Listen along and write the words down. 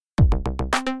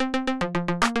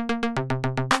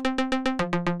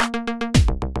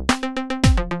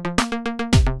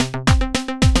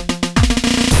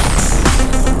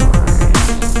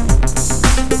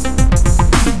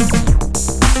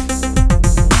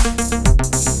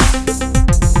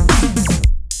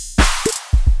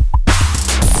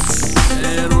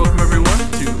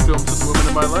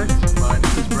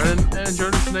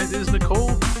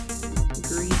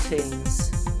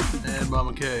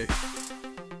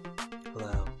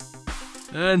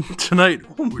And tonight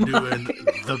we're doing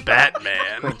The I'm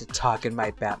Batman. going to talk in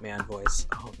my Batman voice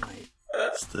all night.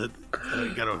 It's the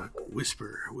gotta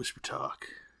whisper talk.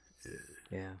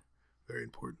 Yeah. Very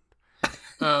important.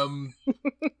 Batman.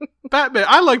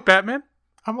 I like Batman.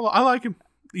 I like him.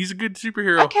 He's a good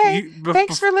superhero. Okay.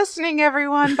 Thanks for listening,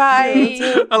 everyone.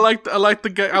 Bye. I like the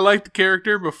guy. I like the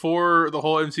character before the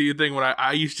whole MCU thing. When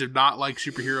I used to not like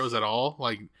superheroes at all.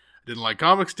 Like, I didn't like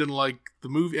comics. Didn't like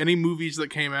any movies that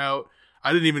came out.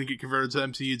 I didn't even get converted to the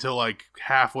MCU until like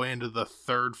halfway into the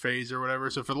third phase or whatever.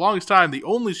 So for the longest time, the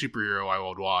only superhero I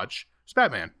would watch was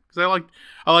Batman, because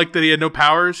I liked that he had no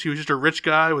powers. He was just a rich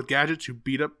guy with gadgets who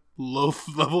beat up low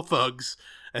level thugs,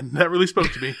 and that really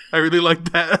spoke to me. I really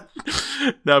liked that.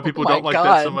 Now people don't like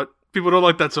that so much. People don't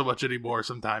like that so much anymore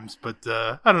sometimes, but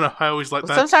I don't know. I always like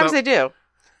that. Sometimes they do.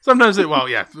 Sometimes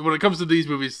yeah. When it comes to these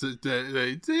movies,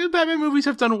 the Batman movies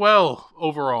have done well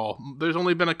overall. There's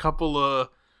only been a couple of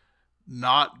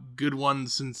not good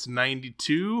ones since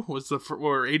 92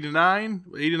 or 89.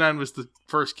 89 was the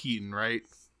first Keaton, right?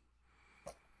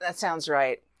 That sounds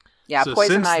right. Yeah, so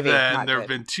Poison since Ivy. then, there have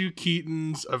been 2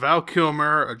 Keatons, a Val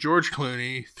Kilmer, a George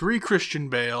Clooney, 3 Christian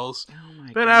Bales. Oh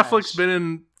my Ben gosh. Affleck's been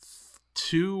in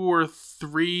 2 or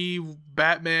 3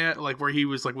 Batman, like where he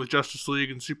was like with Justice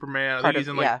League and Superman. I think he's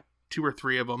in like 2 or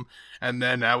 3 of them. And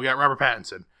then we got Robert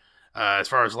Pattinson. As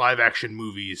far as live action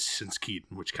movies since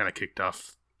Keaton, which kind of kicked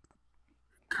off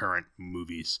current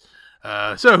movies.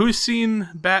 So who's seen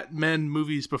Batman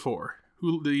movies before?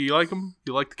 Do you like them?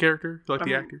 You like the character? You like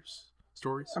the actors?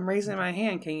 Stories? I'm raising my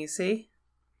hand. Can you see?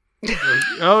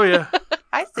 Oh yeah.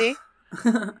 I see.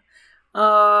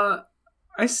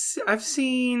 I've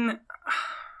seen.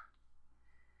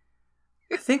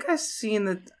 I think I've seen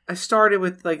that. I started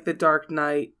with like the Dark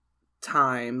Knight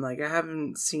time. Like I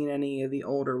haven't seen any of the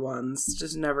older ones.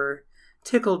 Just never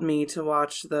tickled me to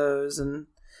watch those. And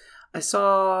I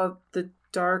saw the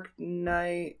Dark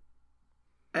Knight,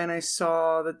 and I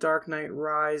saw the Dark Knight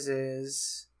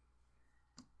Rises.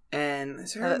 And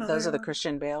Those are the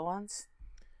Christian Bale ones?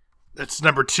 That's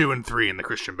number 2 and 3 in the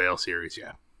Christian Bale series,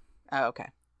 yeah. Oh, okay.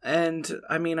 And,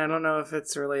 I mean, I don't know if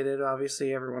it's related.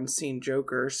 Obviously, everyone's seen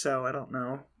Joker, so I don't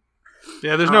know.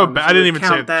 Yeah, there's no... I didn't even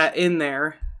count that in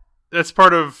there. That's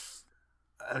part of...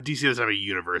 DC doesn't have a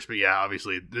universe, but yeah,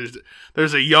 obviously,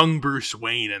 there's a young Bruce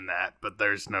Wayne in that, but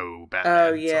there's no Batman.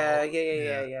 Oh,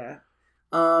 yeah.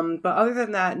 But other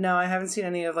than that, no, I haven't seen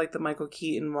any of like the Michael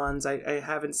Keaton ones. I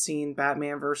haven't seen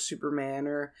Batman vs Superman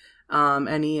or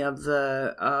any of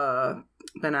the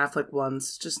Ben Affleck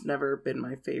ones. Just never been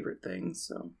my favorite thing.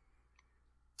 So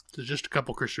just a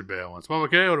couple Christian Bale ones. Well,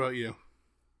 okay, what about you?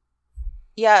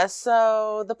 Yeah,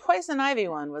 so the Poison Ivy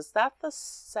one, was that the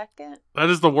second? That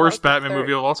is the worst Batman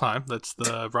movie of all time. That's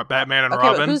the Batman and okay,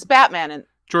 Robin. But who's Batman?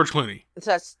 George Clooney.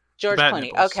 That's George Clooney.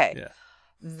 Nichols. Okay. Yeah.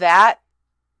 That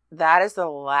is the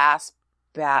last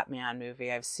Batman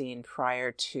movie I've seen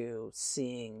prior to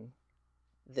seeing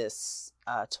this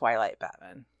Twilight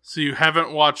Batman. So you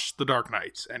haven't watched The Dark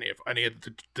Knights, any of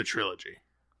the trilogy?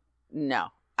 No.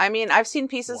 I mean, I've seen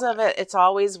pieces of it. It's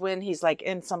always when he's like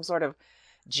in some sort of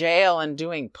jail and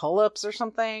doing pull-ups or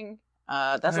something.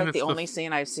 That's like the only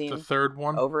scene I've seen. The third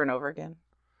one? Over and over again.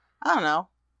 I don't know.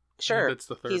 Sure. That's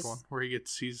the third one where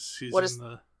he's in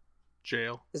the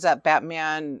jail. Is that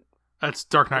Batman? That's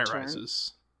Dark Knight Returns?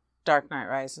 Rises. Dark Knight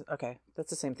Rises. Okay.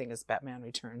 That's the same thing as Batman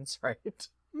Returns, right?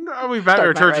 No, I mean, Batman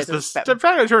Returns is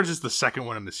the second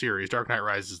one in the series. Dark Knight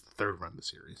Rises is the third one in the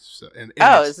series. So,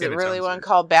 is it really one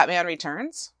called Batman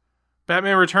Returns?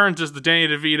 Batman Returns is the Danny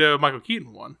DeVito, Michael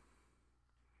Keaton one.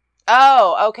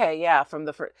 Oh, okay, yeah, from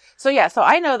the first. So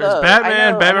I know those.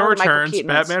 Batman, Batman I know Returns,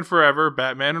 Batman Forever,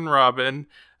 Batman and Robin,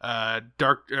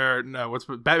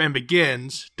 Batman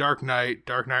Begins, Dark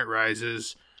Knight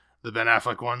Rises, the Ben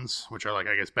Affleck ones, which are like,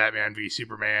 I guess, Batman v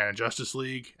Superman and Justice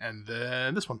League, and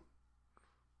then this one,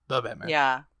 the Batman.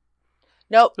 Yeah.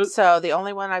 Nope. So the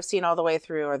only one I've seen all the way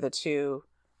through are the 2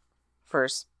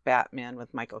 first Batman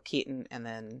with Michael Keaton, and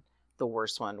then the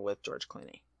worst one with George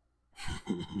Clooney.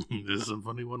 There's some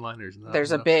funny one-liners.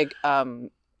 There's a big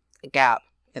gap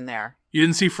in there. You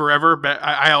didn't see Forever?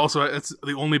 I also, it's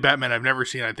the only Batman I've never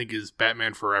seen, I think, is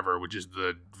Batman Forever, which is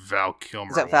the Val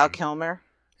Kilmer Is that one. Val Kilmer?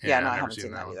 Yeah, no, I haven't seen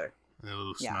seen that either. It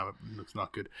looks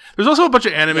not good. There's also a bunch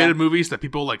of animated movies that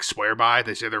people like swear by.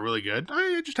 They say they're really good.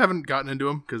 I just haven't gotten into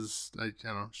them because I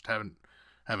just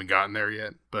haven't gotten there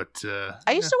yet. But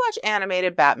I used to watch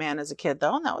animated Batman as a kid,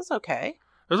 though, and that was okay.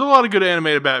 There's a lot of good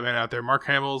animated Batman out there. Mark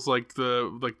Hamill's like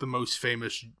the most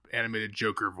famous animated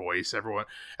Joker voice.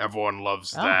 Everyone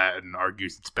loves that and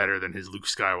argues it's better than his Luke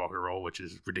Skywalker role, which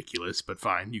is ridiculous. But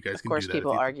fine, you guys can do that. Of course,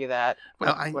 people argue that.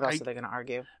 Well, what else are they going to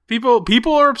argue?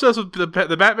 People are obsessed with the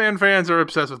Batman fans are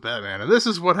obsessed with Batman, and this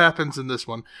is what happens in this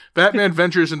one. Batman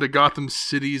ventures into Gotham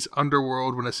City's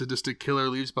underworld when a sadistic killer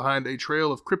leaves behind a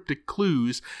trail of cryptic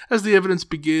clues. As the evidence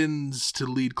begins to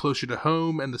lead closer to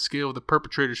home and the scale of the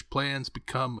perpetrator's plans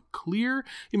become clear,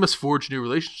 he must forge new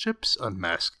relationships,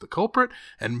 unmask the culprit,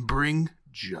 and bring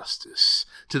justice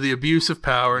to the abuse of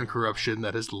power and corruption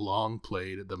that has long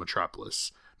plagued the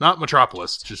Metropolis. Not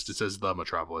Metropolis, just it says the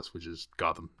Metropolis, which is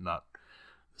Gotham, not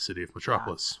the city of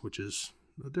Metropolis, which is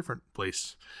a different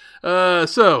place.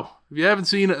 So, if you haven't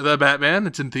seen The Batman,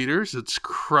 it's in theaters. It's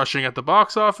crushing at the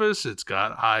box office. It's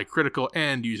got high critical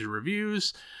and user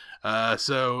reviews.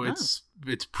 It's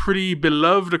pretty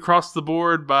beloved across the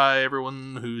board by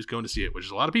everyone who's going to see it, which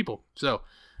is a lot of people. So,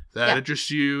 if that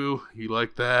interests you, you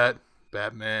like that,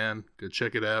 Batman, go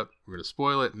check it out. We're going to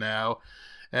spoil it now.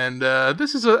 And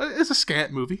this is a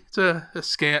scant movie. It's a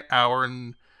scant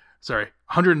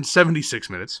 176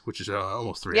 minutes, which is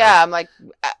almost 3 hours. Yeah, I'm like,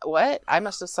 what? I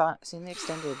must have seen the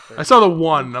extended version. I saw the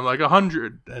one. I'm like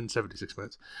 176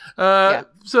 minutes.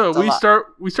 So we start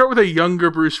with a younger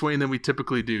Bruce Wayne than we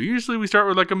typically do. Usually we start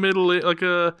with like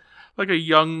a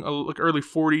young, early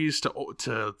 40s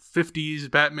to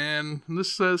 50s Batman. And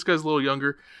this guy's a little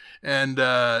younger. And we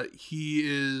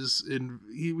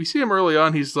see him early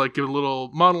on. He's like giving a little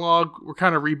monologue. We're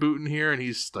kind of rebooting here, and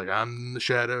he's like, "I'm the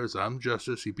shadows. I'm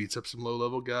justice." He beats up some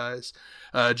low-level guys.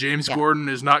 James Gordon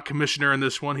is not commissioner in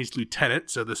this one. He's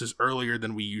lieutenant. So this is earlier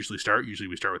than we usually start. Usually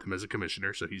we start with him as a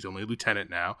commissioner. So he's only a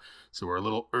lieutenant now. So we're a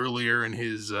little earlier in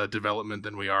his development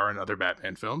than we are in other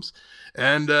Batman films.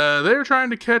 And they're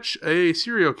trying to catch a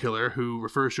serial killer who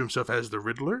refers to himself as the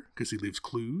Riddler because he leaves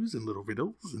clues and little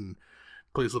riddles and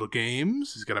plays little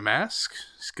games. He's got a mask.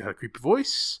 He's got a creepy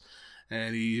voice.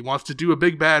 And he wants to do a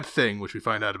big bad thing, which we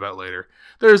find out about later.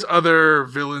 There's other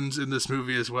villains in this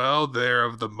movie as well. They're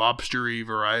of the mobstery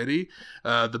variety.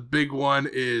 The big one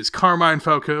is Carmine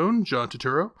Falcone, John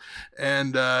Turturro.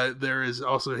 And there is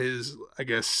also his, I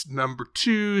guess, number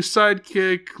 2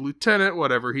 sidekick, lieutenant,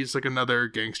 whatever. He's like another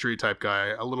gangstery type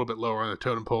guy, a little bit lower on the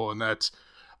totem pole, and that's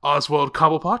Oswald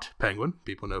Cobblepot, Penguin.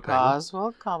 People know Penguin.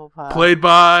 Oswald Cobblepot. Played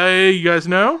by, you guys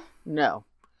know? No.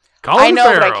 Colin I know,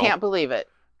 Farrell. but I can't believe it.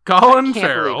 Colin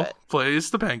Farrell plays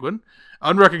the Penguin.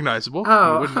 Unrecognizable.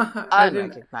 Oh,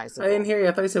 unrecognizable. I didn't hear you.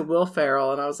 I thought you said Will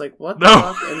Ferrell, and I was like, what the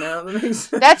No. fuck? And now that makes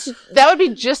sense. That would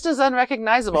be just as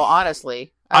unrecognizable,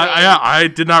 honestly. I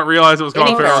did not realize it was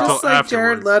Colin Farrell It's until just like afterwards.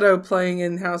 Jared Leto playing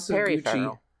in House of Harry Gucci.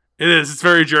 Farrell. It is. It's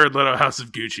very Jared Leto, House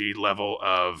of Gucci level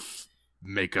of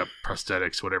makeup,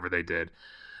 prosthetics, whatever they did.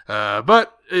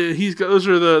 But those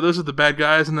are the bad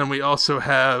guys, and then we also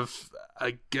have,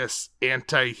 I guess,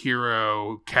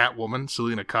 anti-hero Catwoman,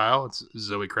 Selena Kyle. It's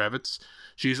Zoe Kravitz.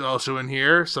 She's also in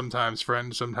here. Sometimes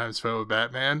friend, sometimes foe of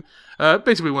Batman.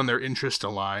 Basically, when their interests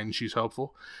align, she's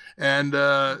helpful. And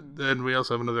then we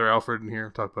also have another Alfred in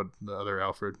here. Talk about the other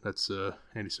Alfred. That's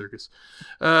Andy Serkis.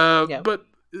 But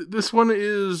this one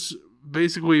is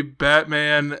basically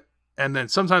Batman, and then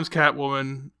sometimes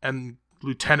Catwoman and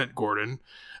Lieutenant Gordon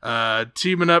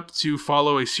teaming up to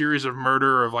follow a series of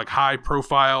murder of like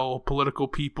high-profile political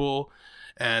people,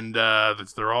 and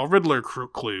they're all Riddler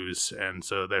clues, and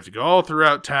so they have to go all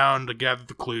throughout town to gather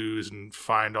the clues and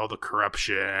find all the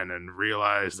corruption and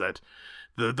realize that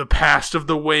the past of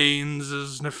the Waynes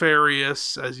is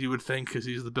nefarious, as you would think, because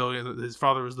his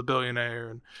father was the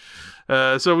billionaire,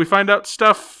 and so we find out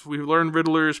stuff. We learn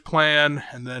Riddler's plan,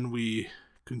 and then we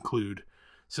conclude.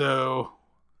 So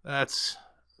that's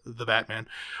the Batman.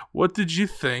 What did you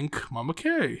think, Mama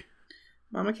Kay?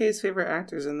 Mama Kay's favorite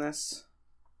actors in this.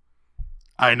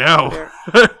 I know.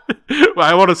 Well,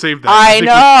 I want to save that. I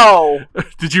know.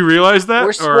 Did you realize that?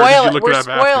 We're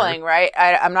spoiling, right?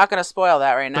 I'm not going to spoil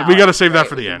that right now. But we got to save that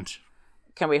for the end.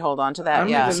 Can we hold on to that? I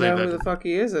don't even know who the fuck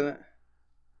he is in it.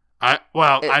 I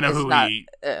know who he...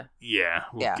 Yeah,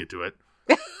 we'll get to it.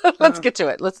 Let's get to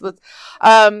it. Let's.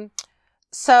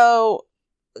 So,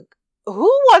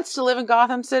 who wants to live in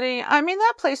Gotham City? I mean,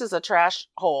 that place is a trash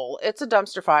hole. It's a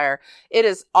dumpster fire. It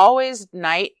is always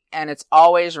night and it's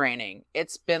always raining.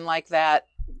 It's been like that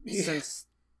since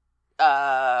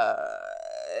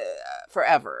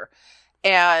forever.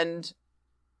 And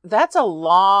that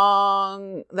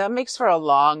makes for a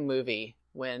long movie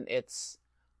when it's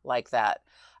like that.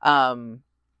 I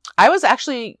was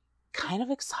actually kind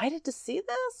of excited to see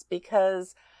this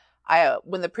because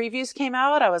when the previews came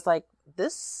out, I was like,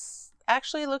 this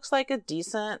actually looks like a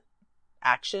decent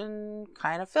action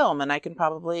kind of film, and I can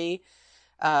probably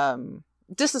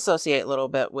disassociate a little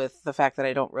bit with the fact that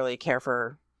I don't really care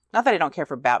for, not that I don't care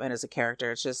for Batman as a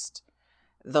character, it's just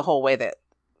the whole way that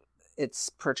it's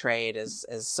portrayed is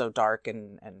so dark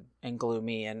and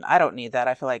gloomy, and I don't need that.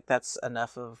 I feel like that's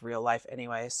enough of real life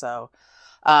anyway. So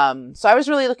I was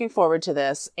really looking forward to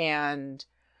this, and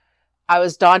I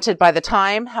was daunted by the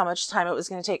time, how much time it was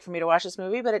going to take for me to watch this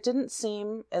movie, but it didn't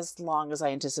seem as long as I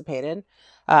anticipated.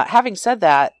 Having said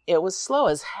that, it was slow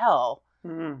as hell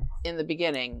in the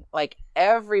beginning. Like,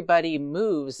 everybody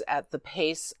moves at the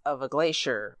pace of a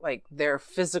glacier, like their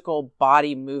physical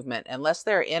body movement, unless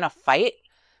they're in a fight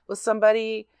with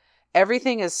somebody.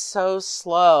 Everything is so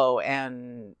slow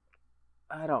and,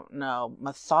 I don't know,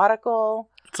 methodical.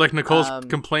 It's like Nicole's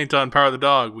complaint on Power of the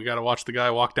Dog. We got to watch the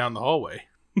guy walk down the hallway.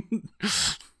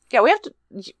 Yeah, we have to.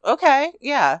 Okay,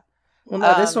 yeah. Well,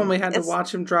 no, this one we had to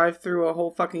watch him drive through a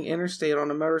whole fucking interstate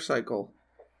on a motorcycle.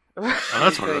 Oh,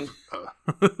 that's what okay,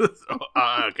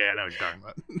 I know what you're talking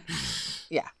about.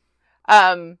 Yeah.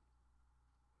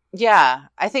 Yeah,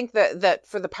 I think that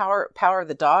for the power of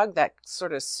the dog, that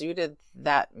sort of suited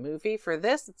that movie. For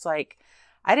this, it's like,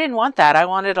 I didn't want that. I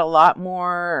wanted a lot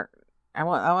more. I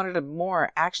wanted a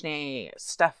more actiony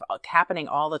stuff happening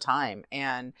all the time,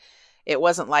 and it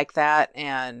wasn't like that.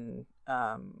 And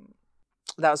that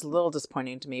was a little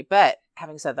disappointing to me. But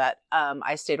having said that,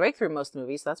 I stayed awake through most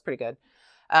movies, so that's pretty good.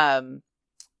 I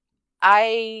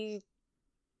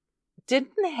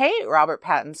didn't hate Robert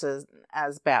Pattinson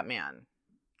as Batman.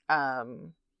 I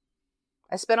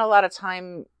spent a lot of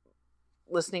time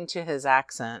listening to his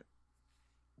accent,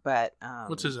 but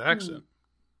what's his accent?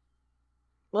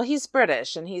 Well, he's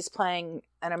British and he's playing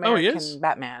an American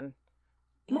Batman.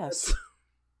 Yes.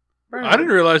 I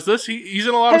didn't realize this. He's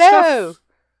in a lot of stuff.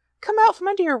 Come out from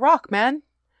under your rock, man.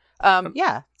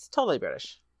 Yeah, it's totally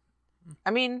British.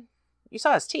 I mean, you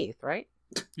saw his teeth, right?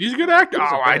 He's a good actor.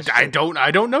 I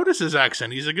don't notice his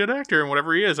accent. He's a good actor, and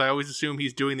whatever he is, I always assume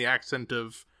he's doing the accent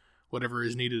of whatever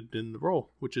is needed in the role,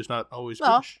 which is not always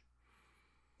British.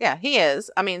 Yeah, he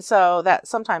is. I mean, so that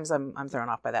sometimes I'm thrown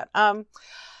off by that.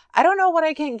 I don't know what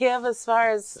I can give as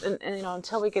far as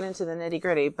until we get into the nitty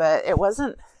gritty, but it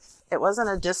wasn't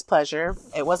a displeasure.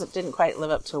 Didn't quite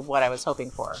live up to what I was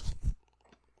hoping for.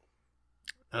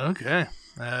 Okay.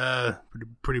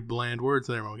 Pretty bland words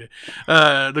there. Okay.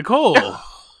 Nicole,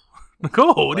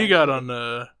 what do you got on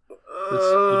the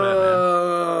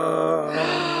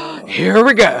Batman? Here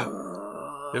we go.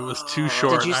 It was too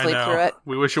short. Did you sleep through it?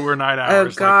 We wish it were 9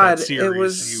 hours. Oh God, like that series it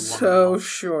was so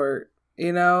short.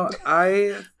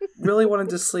 I really wanted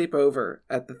to sleep over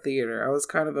at the theater. I was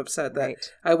kind of upset that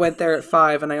I went there at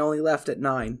 5 and I only left at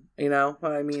 9. You know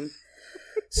what I mean?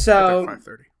 So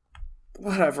 5:30.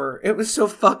 Whatever. It was so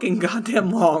fucking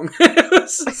goddamn long. It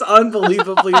was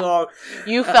unbelievably long.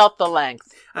 You felt the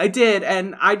length. I did,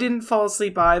 and I didn't fall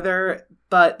asleep either,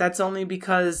 but that's only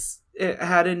because it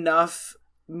had enough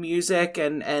music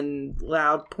and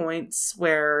loud points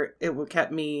where it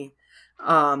kept me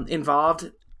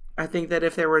involved. I think that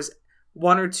if there was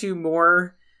 1 or 2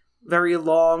 more very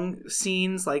long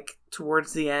scenes, like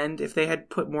towards the end, if they had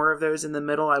put more of those in the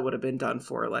middle, I would have been done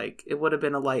for. Like, it would have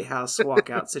been a Lighthouse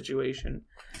walkout situation.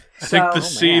 I think the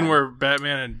scene where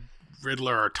Batman and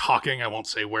Riddler are talking, I won't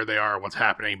say where they are or what's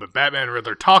happening, but Batman and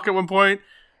Riddler talk at one point,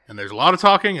 and there's a lot of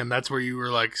talking, and that's where you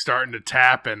were like starting to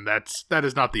tap, and that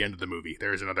is not the end of the movie.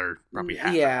 There's another probably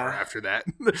half hour after that.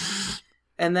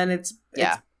 And then it's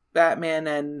Batman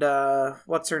and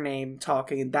what's her name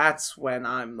talking, and that's when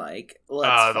I'm like,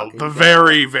 the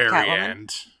very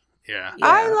end. Yeah.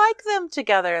 I like them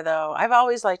together, though. I've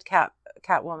always liked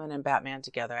Catwoman and Batman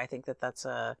together. I think that's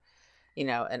an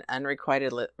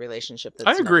unrequited relationship.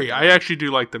 I agree. I actually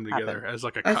do like them together as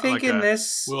like a. I think like in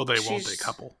this, will they, won't they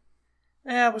couple.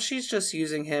 Yeah, well, she's just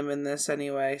using him in this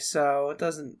anyway, so it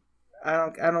doesn't. I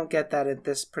don't get that at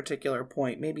this particular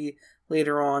point. Maybe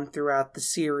later on throughout the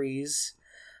series,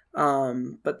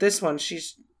 but this one,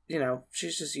 she's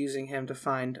just using him to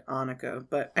find Annika.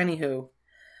 But anywho,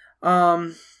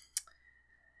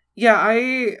 yeah,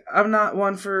 I'm not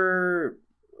one for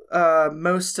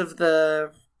most of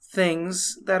the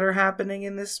things that are happening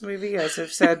in this movie, as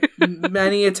I've said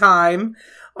many a time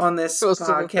on this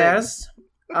podcast.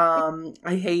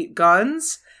 I hate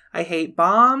guns. I hate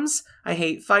bombs. I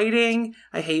hate fighting.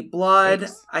 I hate blood.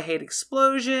 I hate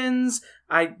explosions.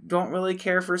 I don't really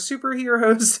care for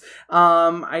superheroes.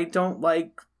 I don't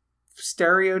like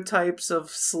stereotypes of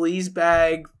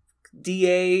sleazebag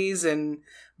DAs and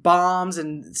bombs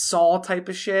and Saw type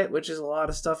of shit, which is a lot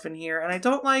of stuff in here. And I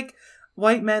don't like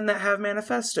white men that have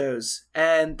manifestos.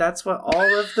 And that's what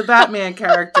all of the Batman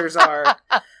characters are.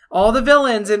 All the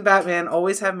villains in Batman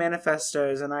always have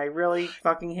manifestos, and I really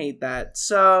fucking hate that.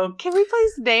 So, Can we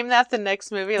please name that the next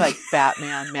movie, like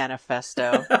Batman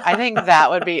Manifesto? I think that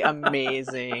would be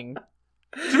amazing.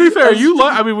 To be fair,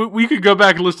 I mean, we could go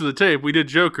back and listen to the tape. We did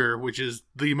Joker, which is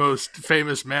the most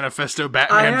famous manifesto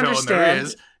Batman villain there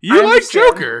is. You like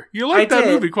Joker. You like that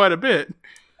movie quite a bit.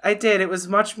 I did. It was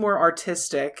much more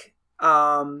artistic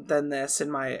than this,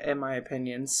 in my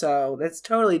opinion. So that's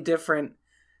totally different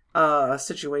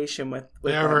situation with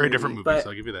they are very different movies. But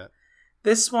I'll give you that.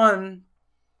 This one,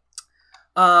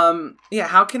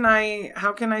 how can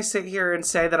I sit here and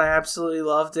say that I absolutely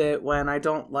loved it when I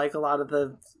don't like a lot of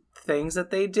the things that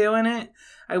they do in it?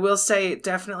 I will say it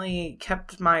definitely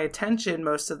kept my attention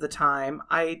most of the time.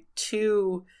 I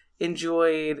too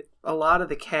enjoyed a lot of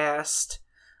the cast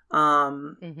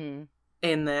in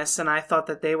this, and I thought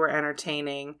that they were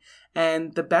entertaining.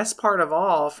 And the best part of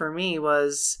all for me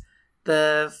was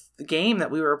the game that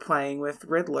we were playing with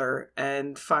Riddler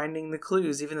and finding the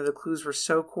clues, even though the clues were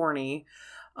so corny.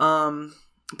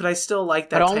 But I still like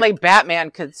that. But only Batman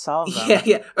could solve them.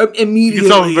 Yeah. Immediately. You can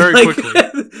solve them very quickly.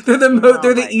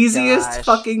 They're the easiest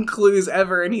fucking clues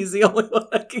ever, and he's the only one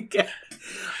that can get.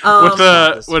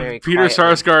 When Peter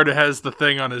Sarsgaard has the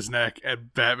thing on his neck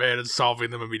and Batman is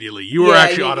solving them immediately, you were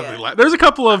actually audibly laughing. There's a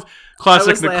couple of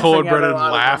classic Nicole and Brennan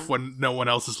laugh when no one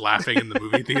else is laughing in the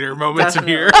movie theater moments in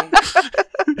here.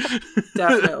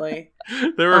 Definitely.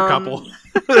 There were a couple.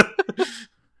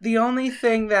 The only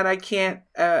thing that I can't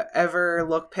ever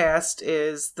look past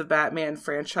is the Batman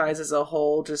franchise as a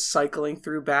whole, just cycling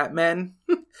through Batman.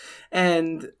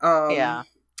 And,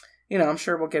 I'm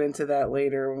sure we'll get into that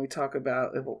later when we talk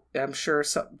about it. I'm sure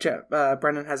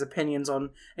Brendan has opinions on,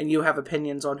 and you have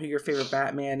opinions on who your favorite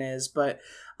Batman is, but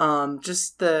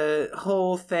just the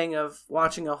whole thing of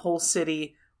watching a whole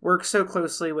city work so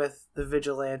closely with the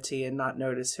vigilante and not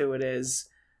notice who it is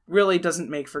really doesn't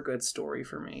make for good story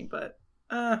for me, but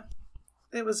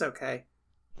it was okay.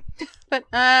 But,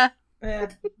 All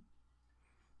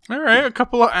right, a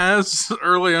couple of as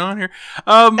early on here.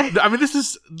 I mean,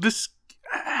 this.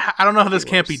 I don't know how this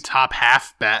can't be top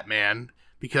half Batman,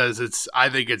 because I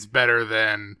think it's better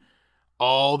than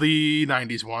all the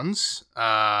 90s ones.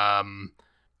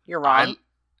 You're wrong.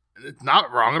 It's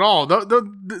not wrong at all.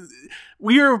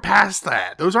 We are past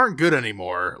that. Those aren't good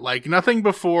anymore. Like, nothing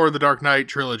before the Dark Knight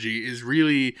trilogy is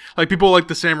really, like, people like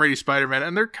the Sam Raimi Spider-Man,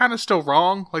 and they're kind of still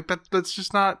wrong. Like, that's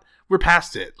just not, we're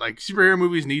past it. Like, superhero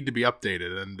movies need to be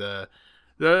updated, and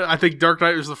I think Dark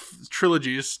Knight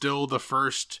trilogy is still the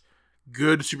first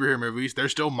good superhero movies. They're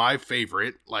still my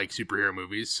favorite, like, superhero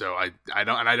movies, so I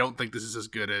don't think this is as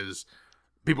good as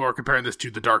people are comparing this to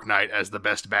The Dark Knight as the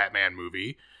best Batman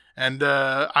movie. And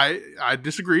I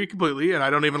disagree completely, and I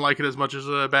don't even like it as much as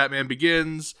Batman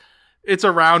Begins. It's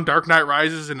around Dark Knight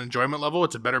Rises in enjoyment level.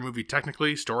 It's a better movie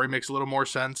technically. Story makes a little more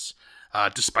sense.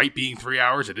 Despite being 3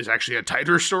 hours, it is actually a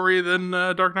tighter story than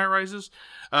Dark Knight Rises.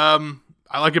 I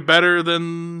like it better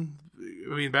than,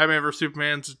 Batman vs.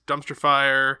 Superman's dumpster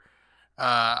fire.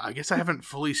 I guess I haven't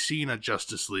fully seen a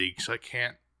Justice League, so I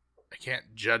can't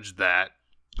judge that,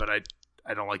 but I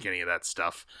don't like any of that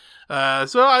stuff.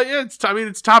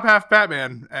 It's top half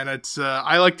Batman, and it's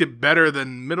I liked it better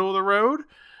than middle of the road.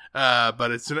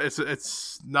 But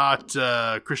it's not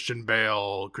Christian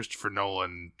Bale, Christopher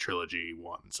Nolan trilogy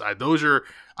ones. I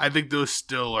think those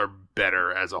still are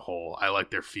better as a whole. I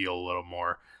like their feel a little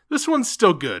more. This one's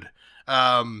still good.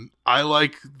 I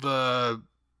like the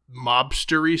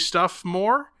mobstery stuff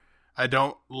more. I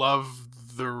don't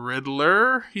love the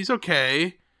Riddler. He's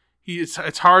okay.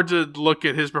 It's hard to look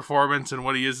at his performance and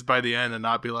what he is by the end and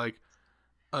not be like,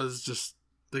 they just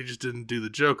didn't do the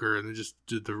Joker and they just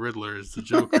did the Riddler as the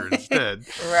Joker instead.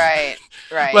 Right.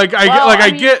 I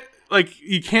get, like,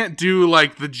 you can't do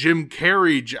like the Jim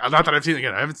Carrey. Not that I've seen it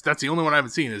again. That's the only one I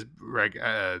haven't seen is like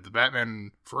the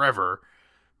Batman Forever.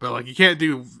 But like, you can't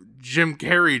do Jim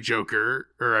Carrey Joker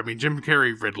Jim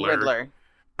Carrey Riddler.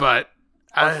 But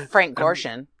Frank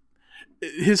Gorshin.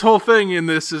 His whole thing in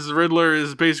this is Riddler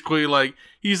is basically like,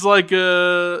 he's like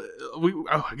I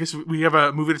guess we have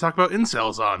a movie to talk about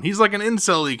incels on. He's like an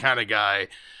incel-y kind of guy,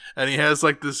 and he has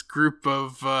like this group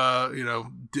of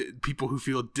people who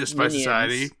feel dissed by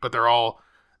society, but they're all,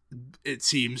 it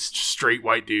seems, straight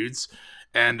white dudes,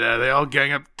 and they all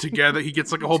gang up together. He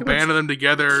gets like a whole band of them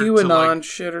together. QAnon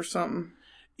shit or something.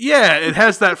 Yeah, it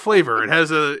has that flavor. It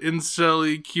has a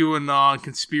incel-y QAnon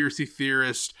conspiracy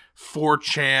theorist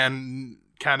 4chan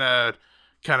kind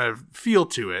of feel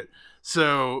to it.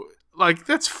 So, like,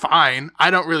 that's fine. I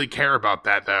don't really care about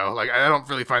that, though. Like, I don't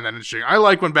really find that interesting. I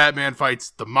like when Batman fights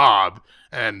the mob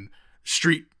and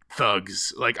street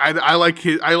thugs. Like I like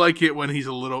it when he's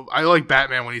a little. I like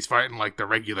Batman when he's fighting like the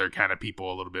regular kind of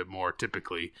people a little bit more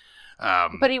typically.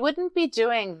 But he wouldn't be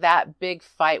doing that big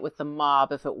fight with the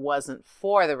mob if it wasn't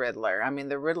for the Riddler. I mean,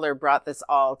 the Riddler brought this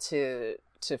all to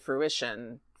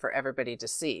fruition for everybody to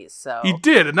see. So he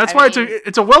did, and that's why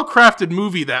it's a well-crafted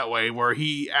movie that way, where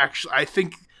he actually, I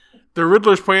think the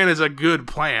Riddler's plan is a good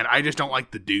plan. I just don't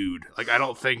like the dude. Like, I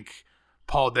don't think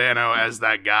Paul Dano as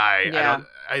that guy. Yeah.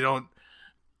 I don't.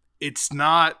 It's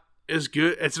not as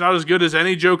good. It's not as good as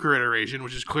any Joker iteration,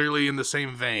 which is clearly in the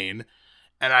same vein.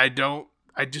 And I don't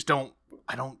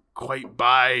quite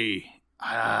buy.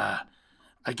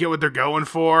 I get what they're going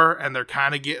for, and they're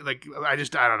kind of I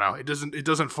don't know. It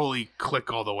doesn't fully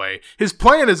click all the way. His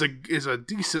plan is a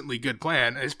decently good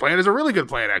plan. His plan is a really good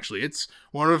plan, actually. It's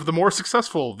one of the more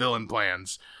successful villain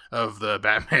plans of the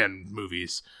Batman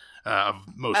movies, of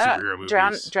most superhero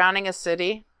movies. Drowning a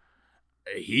city.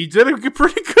 He did a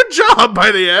pretty good job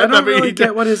by the end. I don't really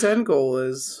get what his end goal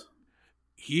is.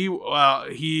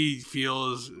 He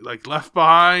feels like left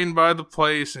behind by the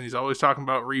place, and he's always talking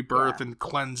about rebirth and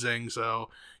cleansing. So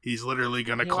he's literally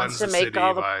going to cleanse the city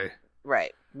by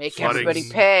make flooding. everybody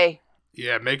pay.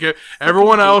 Yeah, make it.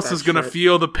 Everyone else is going to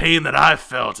feel the pain that I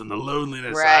felt and the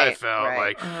loneliness I felt,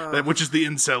 like which is the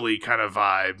incel-y kind of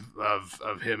vibe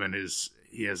of him and his.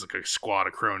 He has like a squad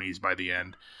of cronies by the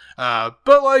end.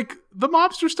 But like the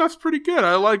mobster stuff's pretty good.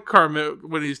 I like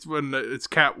when it's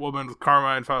Catwoman with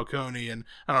Carmine Falcone, and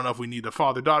I don't know if we need a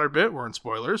father-daughter bit. We're in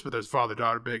spoilers, but there's a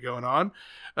father-daughter bit going on.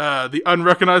 The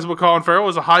unrecognizable Colin Farrell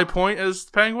is a high point as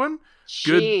Penguin.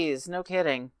 Jeez, no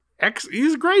kidding.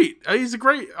 He's great. He's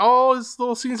great. All his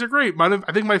little scenes are great.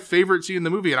 I think my favorite scene in the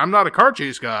movie, and I'm not a car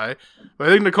chase guy, but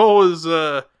I think Nicole is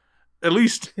at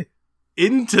least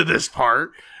into this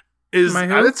part.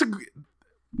 The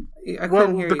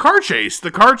car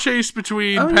chase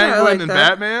between Penguin and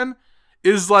Batman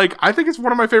is like, I think it's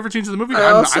one of my favorite scenes in the movie.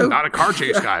 I'm not a car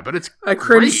chase guy, but it's I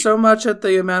cringe so much at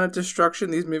the amount of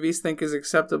destruction these movies think is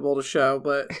acceptable to show,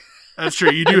 but that's true.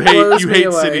 You do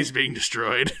hate cities being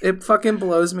destroyed. It fucking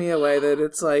blows me away that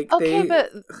it's like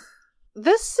but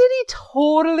this city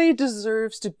totally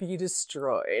deserves to be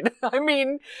destroyed. I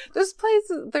mean, this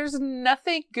place, there's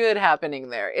nothing good happening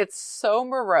there. It's so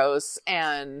morose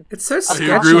and it's so sketchy.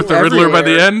 You agree with the Riddler by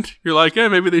the end? You're like, yeah,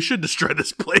 maybe they should destroy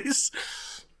this place.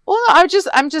 Well, I'm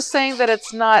just saying that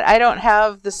it's not. I don't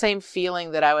have the same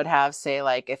feeling that I would have, say,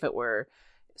 like if it were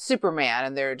Superman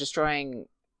and they're destroying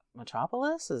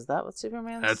Metropolis. Is that what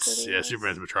Superman's city is?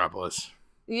 Superman's Metropolis.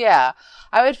 Yeah,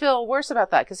 I would feel worse about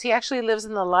that because he actually lives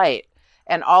in the light.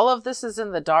 And all of this is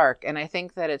in the dark. And I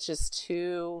think that it's just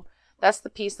that's the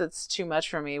piece that's too much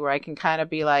for me, where I can kind of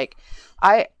be like,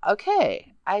 I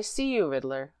see you,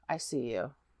 Riddler. I see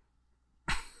you.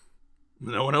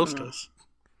 No one else does.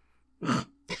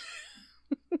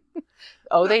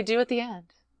 Oh, they do at the end.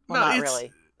 Well, not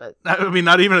really. But I mean,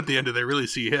 not even at the end do they really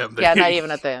see him. Not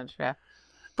even at the end. Yeah.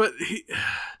 But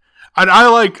I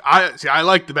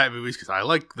like the Bat movies because I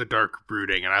like the dark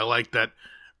brooding, and I like that.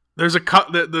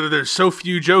 There's so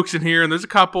few jokes in here, and there's a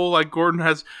couple like Gordon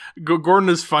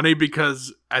is funny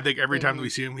because I think every time we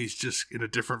see him, he's just in a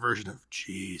different version of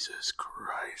Jesus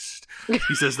Christ.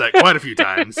 He says that quite a few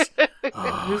times. Oh,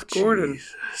 who's Gordon?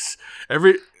 Jesus.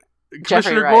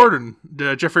 Commissioner Gordon,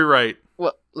 Jeffrey Wright.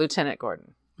 Well, Lieutenant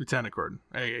Gordon.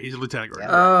 Hey, he's a Lieutenant Gordon.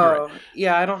 Oh, right.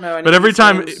 Yeah, I don't know. But every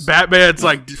time Batman's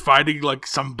like finding like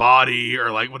some body,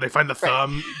 or like when they find the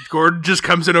thumb, Gordon just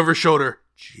comes in over his shoulder.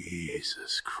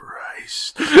 Jesus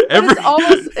Christ.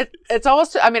 It's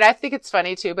almost, I mean, I think it's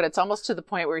funny too, but it's almost to the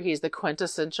point where he's the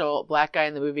quintessential black guy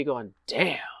in the movie going,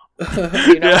 damn.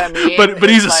 You know what I mean? But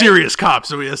he's a serious cop,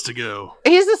 so he has to go.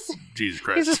 Jesus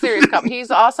Christ. He's a serious cop. He's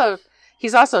also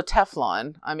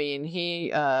Teflon. I mean,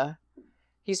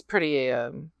 he's pretty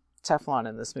Teflon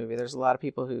in this movie. There's a lot of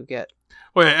people who get...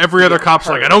 Well, every other cop's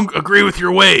like, I don't agree with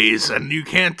your ways, and you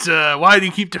can't... why do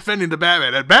you keep defending the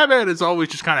Batman? And Batman is always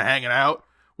just kind of hanging out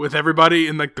with everybody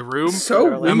in like the room.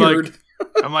 So weird.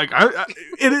 I'm like,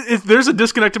 there's a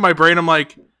disconnect in my brain. I'm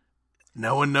like,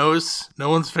 no one knows. No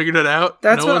one's figured it out.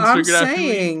 That's what I'm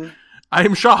saying. I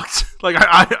am shocked. Like,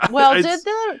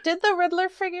 did the Riddler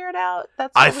figure it out?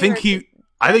 I think he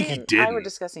did. I were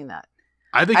discussing that.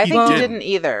 I think he didn't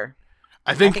either.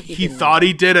 I think he thought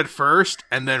he did at first,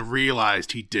 and then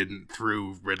realized he didn't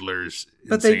through Riddler's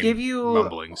they give you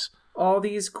mumblings. All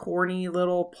these corny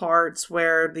little parts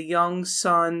where the young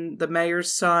son, the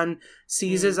mayor's son,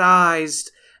 sees his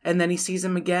eyes, and then he sees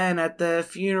him again at the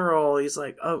funeral. He's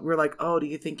like, oh, we're like, oh, do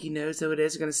you think he knows who it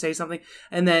is? He's going to say something.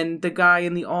 And then the guy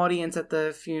in the audience at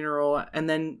the funeral, and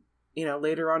then,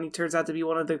 later on he turns out to be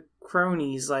one of the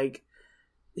cronies. Like,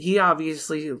 he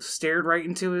obviously stared right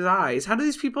into his eyes. How do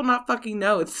these people not fucking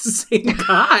know it's the same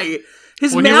guy?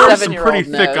 His Well, he mouth, wears some pretty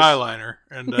 7-year-old thick nose. eyeliner,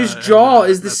 and his jaw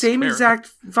is the that's same scary. exact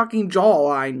fucking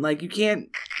jawline. Like, you can't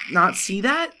not see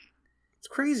that? It's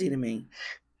crazy to me.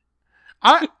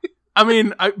 I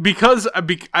mean, I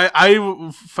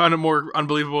found it more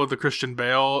unbelievable with the Christian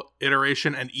Bale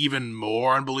iteration, and even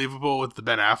more unbelievable with the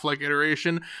Ben Affleck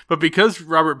iteration. But because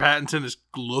Robert Pattinson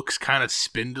looks kind of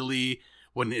spindly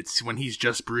when he's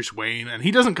just Bruce Wayne, and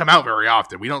he doesn't come out very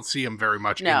often. We don't see him very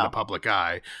much in No. the public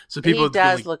eye. So people He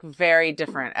does like, look very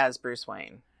different as Bruce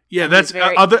Wayne. yeah, And that's he's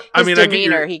very- other. I his mean,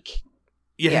 demeanor, I get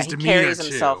his he demeanor carries too.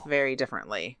 himself very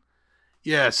differently.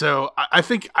 Yeah, so I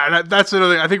think that's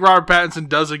another thing. I think Robert Pattinson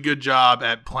does a good job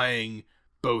at playing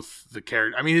both the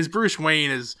character. I mean, his Bruce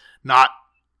Wayne is not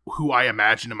who I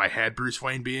imagined in my head Bruce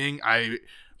Wayne being. I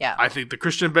think the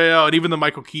Christian Bale and even the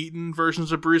Michael Keaton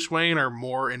versions of Bruce Wayne are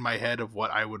more in my head of what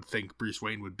I would think Bruce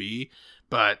Wayne would be.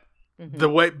 But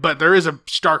but there is a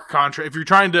stark contrast. If you're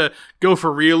trying to go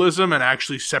for realism and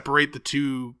actually separate the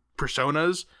two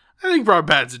personas, I think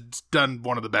Robert Pattinson's done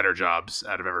one of the better jobs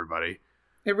out of everybody.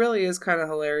 It really is kind of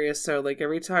hilarious. So, like,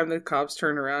 every time the cops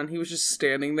turn around, he was just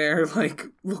standing there, like,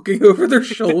 looking over their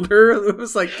shoulder. It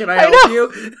was like, can I help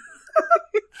you?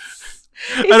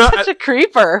 He's such a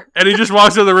creeper. And he just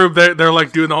walks into the room. They're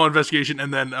like doing the whole investigation,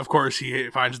 and then of course he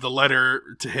finds the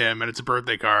letter to him, and it's a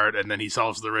birthday card, and then he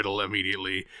solves the riddle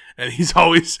immediately. And he's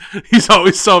always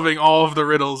solving all of the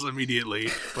riddles immediately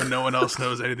when no one else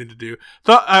knows anything to do.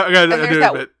 I gotta do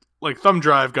it, but like Thumb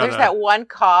Drive got. There's that one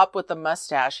cop with the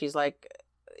mustache.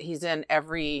 He's in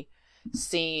every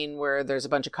scene where there's a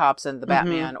bunch of cops and the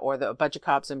Batman, or a bunch of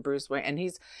cops and Bruce Wayne, and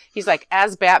he's like,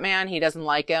 as Batman, he doesn't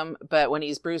like him, but when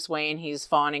he's Bruce Wayne, he's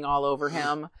fawning all over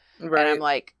him. Right. And I'm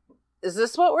like, is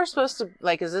this what we're supposed to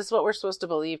like? Is this what we're supposed to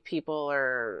believe people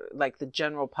are like, the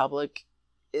general public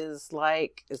is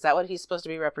like? Is that what he's supposed to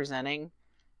be representing?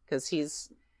 Because he's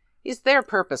there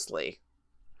purposely,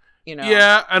 you know?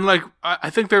 Yeah, and like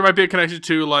I think there might be a connection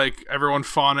to like everyone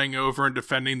fawning over and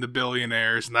defending the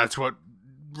billionaires, and that's what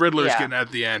Riddler's getting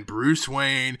at the end. Bruce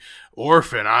Wayne,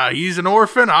 orphan. He's an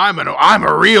orphan. I'm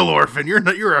a real orphan.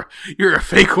 You're a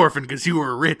fake orphan because you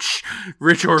were rich.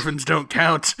 Rich orphans don't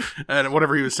count, and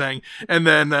whatever he was saying. And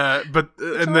then,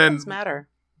 Matter.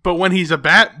 But when he's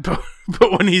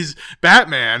but when he's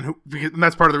Batman, and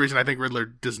that's part of the reason I think Riddler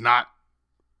does not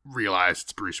realize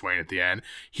it's Bruce Wayne at the end,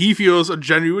 he feels a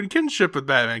genuine kinship with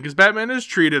Batman, because Batman is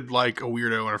treated like a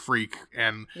weirdo and a freak,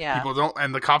 and people don't,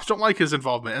 and the cops don't like his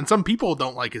involvement, and some people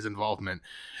don't like his involvement,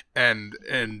 and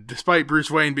despite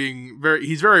Bruce Wayne being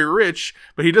he's very rich,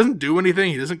 but he doesn't do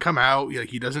anything. He doesn't come out,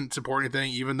 like, he doesn't support anything.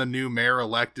 Even the new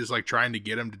mayor-elect is like trying to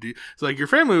get him to do, it's like, your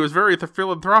family was very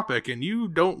philanthropic, and you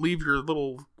don't leave your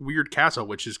little weird castle,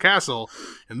 which his castle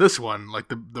in this one, like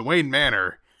the Wayne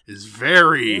Manor, is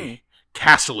very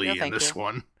castle-y in this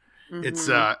one. It's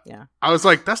I was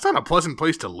like, that's not a pleasant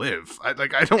place to live.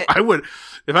 I would,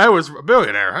 if I was a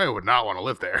billionaire, I would not want to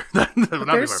live there.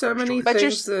 There's so many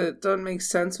things that don't make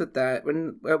sense with that.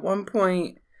 When at one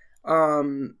point,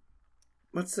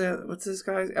 what's this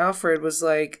guy? Alfred was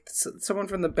like, someone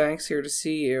from the bank's here to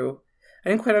see you. I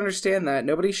didn't quite understand that.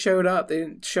 Nobody showed up. They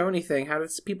didn't show anything. How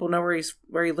does people know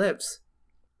where he lives?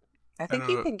 I think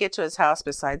you can get to his house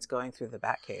besides going through the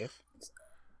Batcave.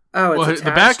 Oh, it's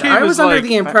the Batcave. I was under like,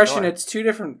 the impression it's two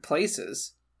different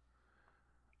places.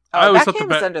 Oh, the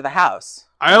Batcave is under the house.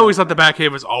 I always thought the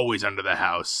Batcave was always under the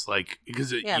house, like,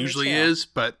 because it usually is.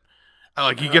 But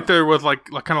like, you get there with like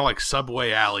kind of like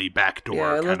subway alley back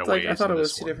door kind of ways. I thought it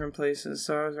was two different places,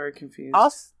 so I was very confused.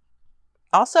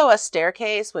 Also, a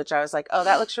staircase, which I was like, oh,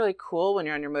 that looks really cool when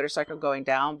you're on your motorcycle going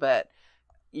down, but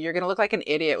you're gonna look like an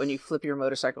idiot when you flip your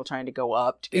motorcycle trying to go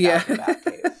up to get out of the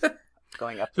Batcave.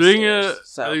 Going up the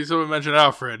stairs. I think someone mentioned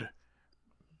Alfred.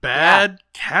 Bad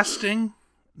casting,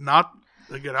 not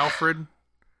a good Alfred.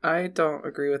 I don't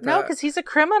agree with that. No, because he's a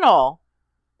criminal.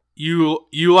 You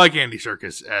like Andy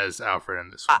Serkis as Alfred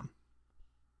in this one?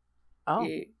 Oh,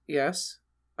 yes.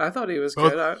 I thought he was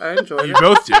good. I enjoyed it. You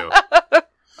both do.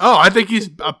 Oh, I think he's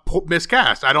a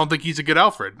miscast. I don't think he's a good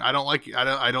Alfred. I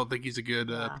don't think he's a good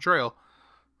portrayal.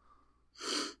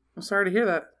 I'm sorry to hear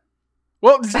that.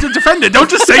 Well, to defend it,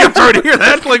 don't just say I'm sorry to hear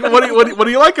that. Like, what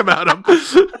do you like about him?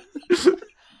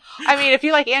 I mean, if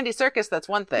you like Andy Serkis, that's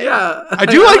one thing. Yeah, I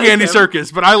do like Andy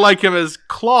Serkis, but I like him as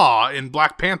Claw in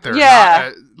Black Panther.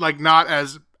 Yeah, not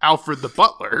as Alfred the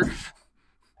Butler.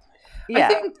 Yeah. I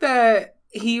think that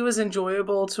he was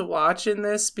enjoyable to watch in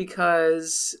this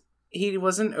because he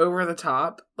wasn't over the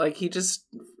top. Like, they just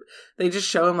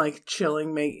show him like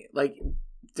chilling,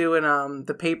 doing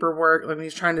the paperwork when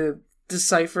he's trying to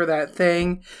decipher that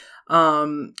thing.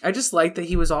 I just like that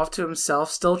he was off to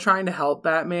himself, still trying to help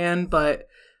Batman, but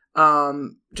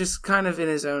just kind of in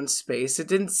his own space. It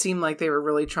didn't seem like they were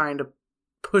really trying to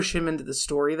push him into the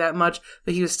story that much,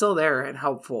 but he was still there and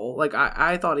helpful. Like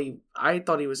I thought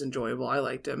he was enjoyable. I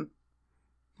liked him.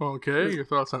 Okay, your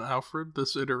thoughts on Alfred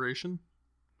this iteration?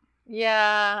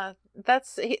 Yeah,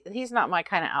 he's not my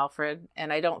kind of Alfred,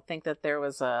 and I don't think that there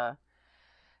was for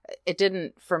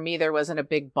me, there wasn't a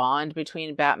big bond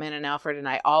between Batman and Alfred, and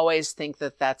I always think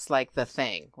that that's like the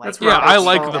thing. Like, That's Yeah, I Robert's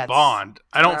like fault. the bond.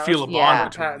 I don't feel a bond Yeah.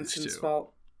 between these Pattinson's two.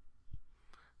 fault.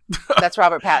 That's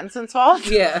Robert Pattinson's fault.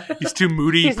 Yeah. He's too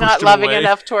moody. He's pushed not him loving away.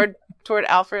 enough toward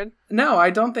Alfred. No, I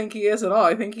don't think he is at all.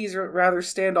 I think he's rather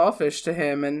standoffish to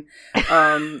him, and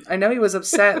I know he was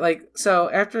upset. Like, so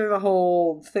after the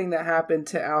whole thing that happened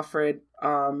to Alfred,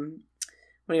 when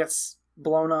he got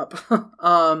blown up,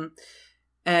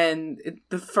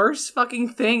 the first fucking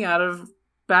thing out of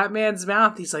Batman's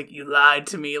mouth, he's like, "You lied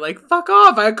to me." Like, fuck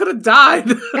off! I could have died.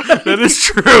 That is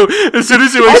true. As soon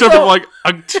as he wakes up from like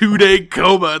a 2-day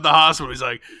coma in the hospital, he's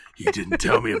like, "You didn't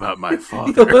tell me about my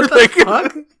father." What the Like,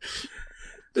 fuck?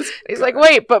 He's like,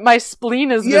 wait, but my spleen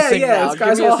is Yeah, missing yeah. now. This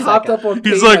guy's Give me a all hopped second. up on.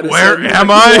 He's pain like, medicine. "Where He's am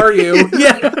like, I?" Who are you?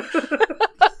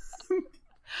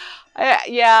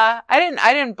 Yeah.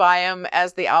 I didn't buy him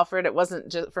as the Alfred. It wasn't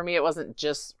just for me. It wasn't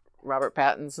just Robert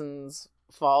Pattinson's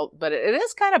fault, but it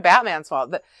is kind of Batman's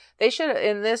fault. That they should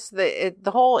in this the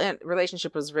whole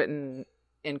relationship was written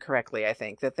incorrectly. I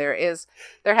think that there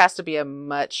has to be a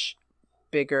much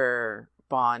bigger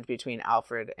bond between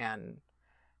Alfred and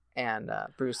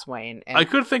Bruce Wayne. And I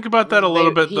could think about that a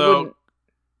little bit he though, wouldn't-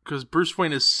 because Bruce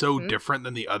Wayne is so different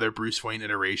than the other Bruce Wayne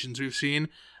iterations we've seen.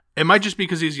 It might just be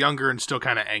because he's younger and still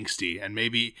kind of angsty, and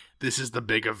maybe this is the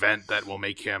big event that will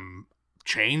make him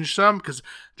change some, because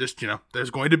just, there's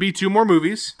going to be 2 more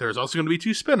movies. There's also going to be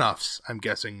 2 spin-offs. I'm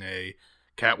guessing a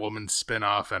Catwoman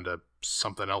spin-off and a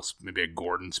something else, maybe a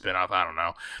Gordon spin-off, I don't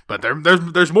know. But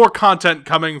there's more content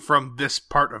coming from this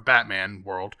part of Batman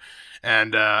world.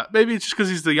 And maybe it's just because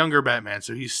he's the younger Batman,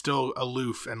 so he's still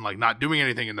aloof and like not doing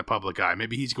anything in the public eye.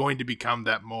 Maybe he's going to become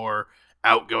that more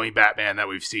outgoing Batman that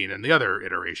we've seen in the other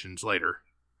iterations later.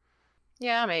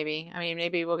 Yeah, maybe. I mean,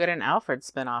 maybe we'll get an Alfred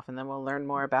spinoff, and then we'll learn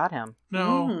more about him.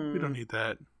 No, we don't need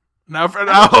that. Alfred,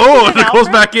 Nicole's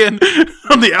back in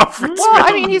on the Alfred Well, I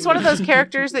spin-off. mean, he's one of those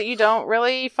characters that you don't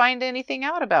really find anything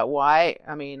out about. Why?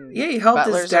 I mean, Yeah, he helped his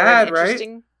butlers are an dad, right?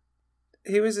 interesting-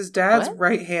 He was his dad's What?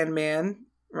 right-hand man,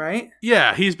 right?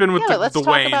 Yeah, he's been with Yeah, but let's the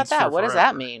talk Waynes about that. for What does forever.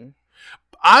 that mean?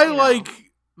 I You know. like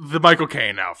the Michael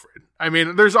Caine Alfred. I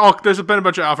mean, there's been a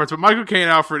bunch of Alfreds, but Michael Caine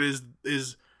Alfred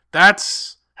is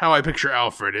that's how I picture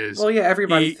Alfred is. Well, yeah,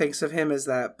 everybody He- thinks of him as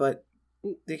that, but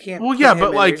they can't. Well, put yeah, him but,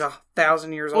 in. like- He's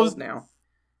 1,000 years Well, old now.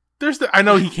 I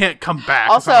know he can't come back.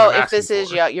 That's not Also, what I'm if this asking is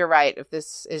for. you're right. If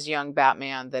this is young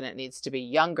Batman, then it needs to be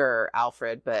younger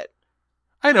Alfred. But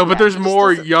I know, but yeah, there's he just more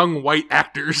doesn't- young white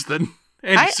actors than.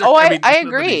 I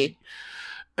agree.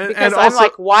 Because I'm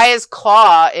like, why is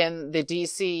Claw in the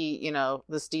DC?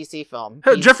 This DC film.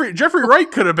 Hey, He's- Jeffrey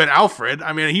Wright could have been Alfred.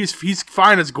 I mean, he's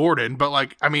fine as Gordon, but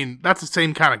like, I mean, that's the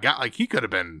same kind of guy. Like, he could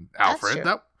have been Alfred.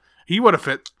 true. He would have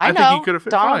fit. I know. think he could have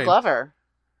fit Donald fine. Glover.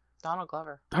 Donald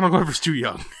Glover. Donald Glover's too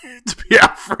young to be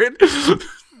Alfred. No,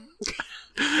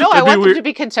 I It'd be want them weird. to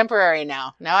be contemporary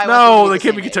now. I No, want they them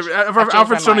can't to be the same contemporary. age. I've changed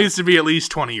Alfred my still mind. needs to be at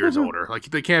least 20 years older. Like,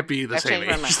 they can't be the I've same changed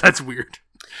my age. mind. That's weird.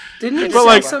 Didn't he But, say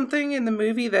like- something in the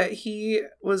movie that he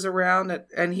was around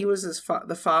and he was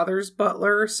the father's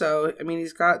butler? So, I mean,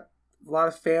 he's got a lot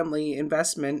of family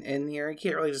investment in here. He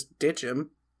can't really just ditch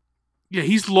him. Yeah,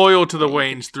 he's loyal to the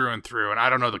Waynes through and through, and I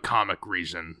don't know the comic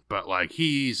reason, but like,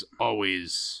 he's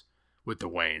always with the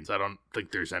Waynes. I don't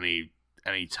think there's any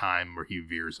time where he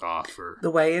veers off or The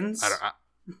Wayans.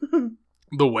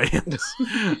 the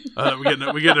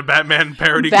Wayans. We get a Batman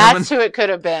parody That's coming. who it could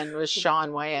have been. Was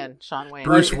Sean Wayne?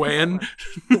 Bruce Wayne,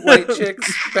 The White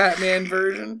Chicks Batman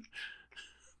version.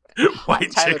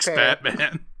 White Tyler Chicks Perry.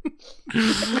 Batman.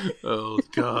 Oh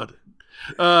God.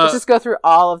 Let's just go through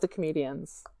all of the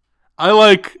comedians. I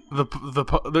like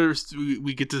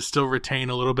we get to still retain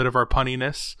a little bit of our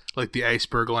punniness, like the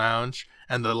Iceberg Lounge,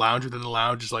 and the lounge within the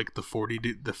lounge is like the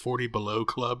 40 below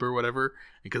club or whatever,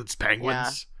 because it's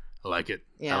penguins. I like it.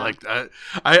 Yeah. I like.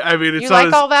 I mean, it's You not like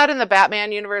as, all that in the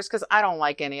Batman universe? Because I don't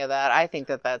like any of that. I think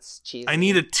that that's cheesy. I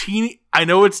need a teeny. I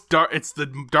know it's dark. It's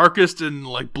the darkest and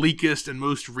like bleakest and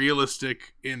most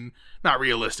realistic not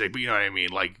realistic, but you know what I mean,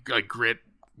 like grit,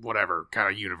 whatever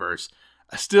kind of universe.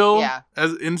 I still, Yeah.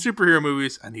 as in superhero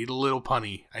movies, I need a little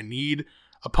punny. I need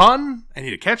a pun. I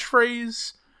need a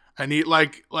catchphrase. I need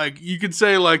like you could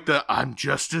say like the "I'm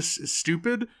justice" is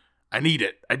stupid. I need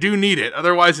it. I do need it.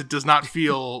 Otherwise, it does not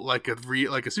feel like a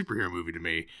superhero movie to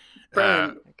me.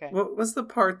 Brian, Okay. what was the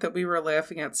part that we were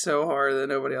laughing at so hard that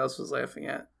nobody else was laughing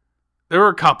at? There were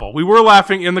a couple. We were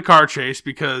laughing in the car chase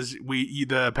because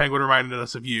the penguin reminded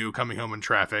us of you coming home in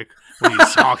traffic when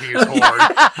he's honking his horn.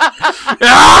 Get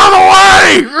out of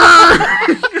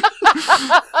the way!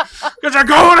 Because you're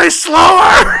going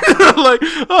slower! Like,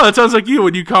 oh, that sounds like you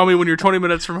when you call me when you're 20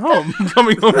 minutes from home,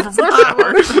 coming home from rush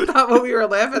hour. That's not what we were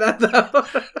laughing at,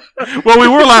 though. Well, we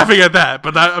were laughing at that,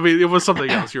 but it was something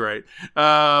else. You're right.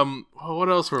 What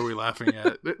else were we laughing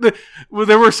at? Well,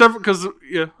 there were several, because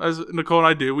as Nicole and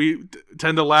I do, we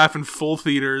tend to laugh in full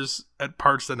theaters at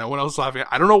parts that no one else is laughing at.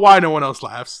 I don't know why no one else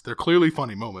laughs. They're clearly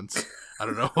funny moments. I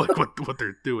don't know what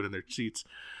they're doing in their seats.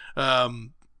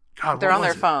 God, They're on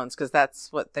their phones because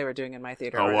that's what they were doing in my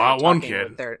theater. Oh, where wow, they were one talking kid.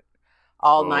 with their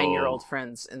all 9-year-old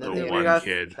friends in the The theater. one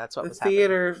kid. That's what The was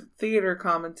happening. theater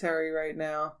commentary right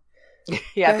now.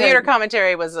 Yeah, Go theater ahead.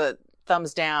 commentary was a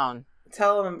thumbs down.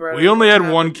 Tell him, Brett. We only had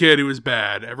one kid who was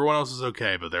bad. Everyone else was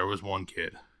okay, but there was one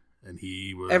kid, and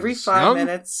he was Every 5 young.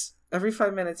 minutes,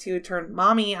 he would turn,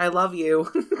 "Mommy, I love you."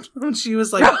 And she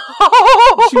was like,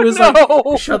 Oh, she was no.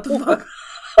 like, "Shut the fuck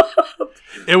up."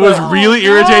 It was Oh, really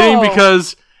no. irritating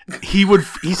because he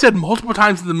said multiple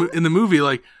times in the movie,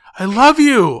 like, I love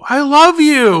you,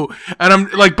 and I'm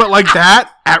like, but like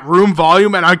that at room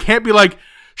volume, and I can't be like,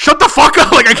 shut the fuck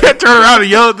up, like I can't turn around and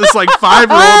yell at this like 5-year-old,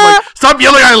 like, stop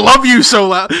yelling, I love you so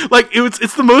loud, like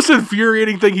it's the most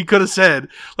infuriating thing he could have said,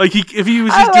 like if he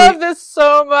was just I love this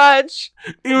so much.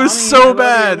 it was Mommy, I so love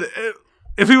bad. you.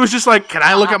 If he was just like, can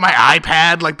I look at my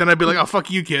iPad? Like, then I'd be like, oh, fuck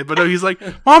you, kid. But no, he's like,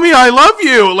 Mommy, I love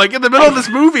you. Like, in the middle of this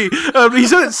movie. He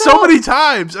said it so many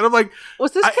times. And I'm like,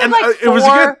 Was this kid and, like 4? it was a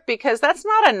good- Because that's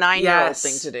not a 9-year-old Yes.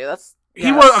 thing to do. That's he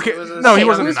Yes, was, okay, it was a no, he okay,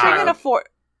 wasn't who's 9. bringing a 4?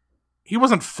 He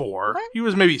wasn't 4. What? He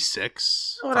was maybe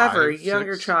 6. Whatever, 5,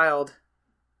 younger 6. child.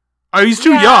 Oh, he's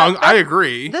too Yeah, young. I that-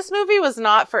 agree. This movie was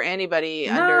not for anybody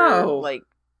No. under like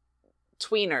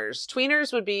tweeners.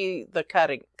 Tweeners would be the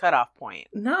cutoff point.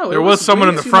 No, There it was someone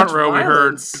in way the too front much row we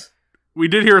heard. violence. We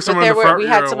did hear But someone in the front we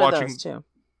had row some watching. of those too.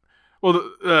 Well,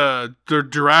 the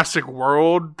Jurassic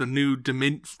World, the new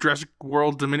Jurassic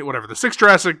World Dominion, whatever, the 6th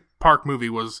Jurassic Park movie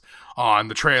was on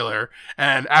the trailer.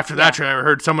 And after that trailer, I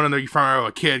heard someone in the front row,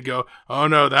 a kid, go, oh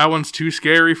no, that one's too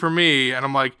scary for me. And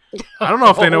I'm like, I don't know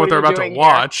if they know what they're about to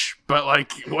watch, but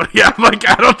like, what? Yeah, like,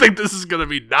 I don't think this is going to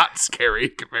be not scary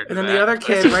compared to And then that. the other It's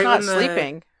kid, just right not when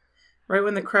sleeping.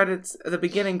 the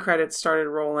beginning credits started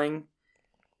rolling,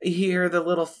 you hear the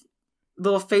little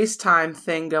FaceTime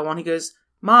thing go on. He goes,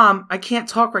 "Mom, I can't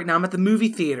talk right now. I'm at the movie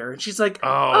theater." And she's like,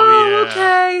 Oh, yeah.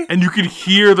 okay." And you could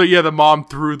hear the mom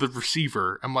through the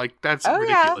receiver. I'm like, that's Oh,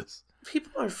 yeah. ridiculous.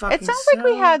 People are fucking. It sounds like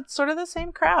we had sort of the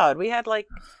same crowd. We had like,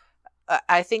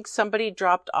 I think somebody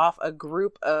dropped off a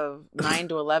group of 9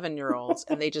 to 11-year-olds,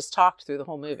 and they just talked through the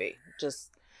whole movie. They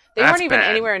That's weren't even bad.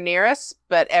 anywhere near us,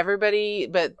 but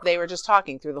they were just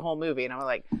talking through the whole movie, and I was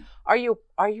like, "Are you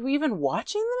even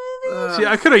watching the movie?" See,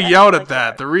 I could have I yelled like at that.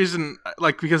 that. The reason,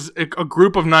 like, because a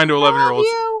group of 9 to I love 11-year-olds,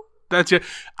 you. that's it.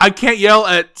 I can't yell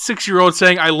at 6-year-olds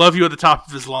saying "I love you" at the top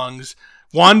of his lungs.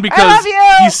 One, I because love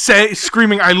you! he's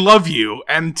screaming "I love you,"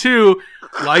 and 2,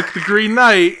 like the Green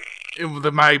Knight,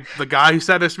 the guy who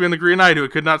sat next to me in the Green Knight who I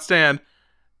could not stand.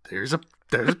 There's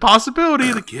a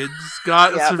possibility the kid's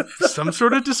got Yep. some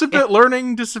sort of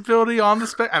learning disability on the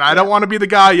spectrum, and I don't want to be the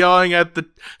guy yelling at the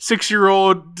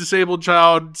 6-year-old disabled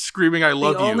child screaming "I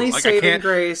love the you." only Like, I saving can't.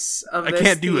 grace of I this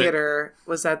can't do it. theater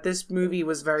was that this movie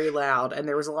was very loud, and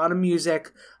there was a lot of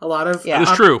music, a lot of Yeah.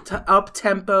 That is true. up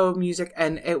tempo music,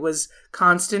 and it was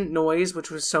constant noise,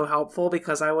 which was so helpful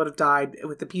because I would have died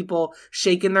with the people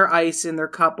shaking their ice in their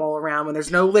cup all around when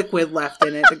there's no liquid left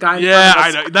in it. The guy, in Yeah, front I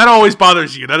of us, know. That always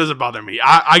bothers you. That doesn't bother me.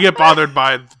 I get bothered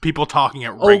by people talking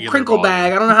at regular crinkle volume.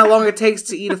 bag. I don't know how long it takes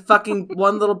to eat a fucking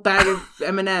one little bag of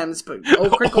M&Ms, but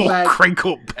crinkle bag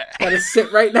Crinkle bag. gotta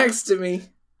sit right next to me.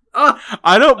 Oh,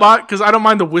 I don't mind because I don't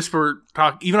mind the whisper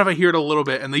talk, even if I hear it a little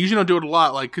bit. And they usually don't do it a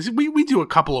lot, like because we do a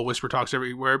couple of whisper talks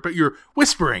everywhere. But you're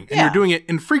whispering and Yeah. you're doing it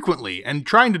infrequently and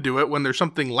trying to do it when there's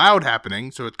something loud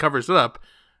happening, so it covers it up.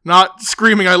 Not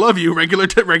screaming "I love you" regular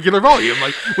volume.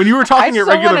 Like when you were talking I at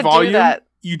so regular wanna do volume, that.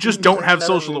 you just don't have Another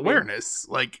social movie. awareness.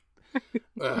 Like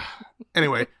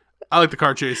anyway, I like the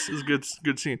car chase. It's a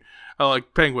good scene. I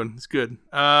like Penguin. It's good.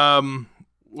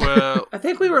 Well, I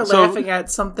think we were So- laughing at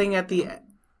something at the.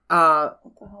 What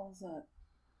the hell is that?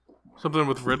 something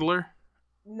with Riddler.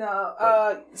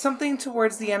 No, something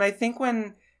towards the end. I think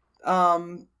when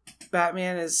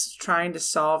Batman is trying to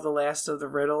solve the last of the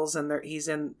riddles, and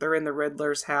they're in the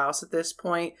Riddler's house at this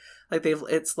point. Like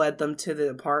it's led them to the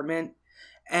apartment,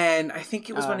 And I think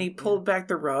it was when he Yeah. pulled back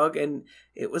the rug and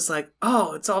it was like,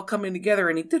 oh, it's all coming together.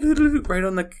 And he right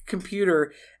on the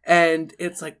computer. And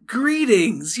it's like,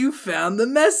 greetings, you found the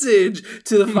message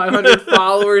to the 500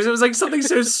 followers. It was like something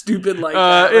so stupid like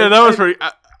that. Yeah, Like, that was pretty.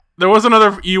 There was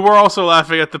another. You were also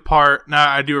laughing at the part. Now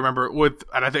I do remember with,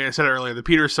 and I think I said it earlier. The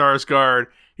Peter Sarsgaard.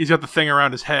 He's got the thing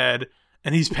around his head,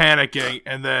 and he's panicking,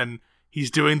 and then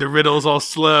he's doing the riddles all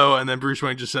slow, and then Bruce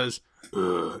Wayne just says,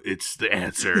 "It's the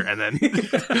answer," and then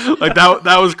like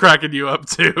that was cracking you up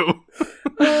too.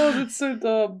 Oh, that's so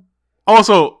dumb.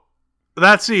 Also,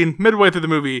 that scene midway through the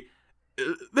movie,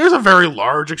 there's a very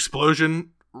large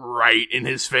explosion right in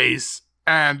his face,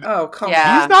 and Oh, come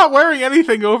Yeah. he's not wearing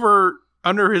anything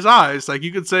under his eyes. Like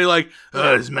you could say, like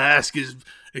his mask is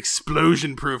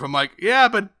explosion proof. I'm like, yeah,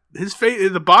 but his face,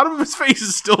 the bottom of his face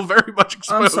is still very much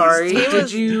exposed. I'm sorry. He Did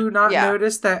was- you not yeah.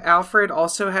 notice that Alfred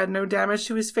also had no damage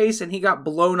to his face, and he got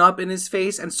blown up in his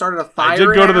face and started a fire? I did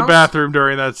in go to the house? bathroom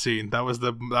during that scene. That was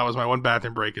my one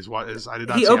bathroom break. Is I did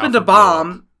not. He see opened a Alfred blow up.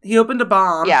 bomb. He opened a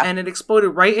bomb, Yeah. and it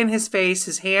exploded right in his face.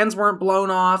 His hands weren't blown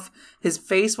off. His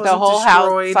face The wasn't whole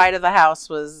destroyed. house side of the house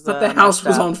was. But the house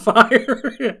was messed up. on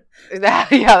fire.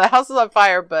 Yeah, the house was on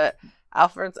fire, but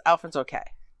Alfred's okay.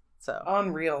 So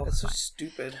Unreal. It's so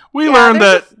stupid. We Yeah, learned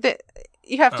there's that.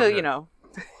 you have to,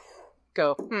 Okay.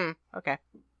 go. Okay.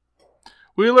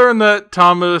 We learned that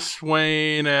Thomas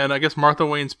Wayne and I guess Martha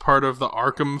Wayne's part of the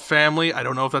Arkham family. I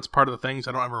don't know if that's part of the things.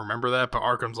 I don't ever remember that, but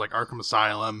Arkham's like Arkham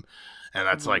Asylum, and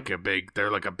that's like a big.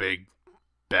 They're like a big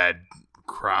bad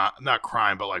crime, not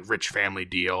crime, but like rich family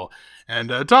deal. And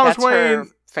Thomas That's Wayne, her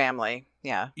family.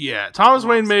 Yeah. yeah, Thomas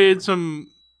Wayne Awesome. made some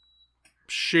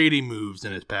shady moves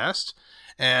in his past.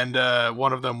 And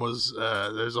one of them was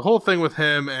there's a whole thing with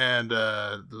him and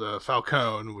the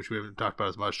Falcone, which we haven't talked about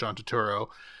as much, John Turturro.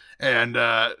 And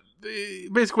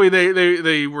basically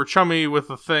they were chummy with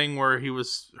the thing where he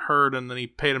was hurt and then he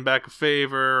paid him back a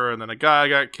favor, and then a guy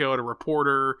got killed, a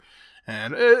reporter,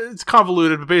 and it's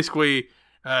convoluted, but basically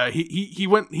he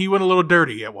went a little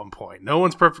dirty at one point. No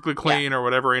one's perfectly clean, or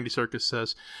whatever Andy Serkis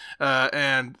says,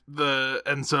 and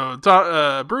so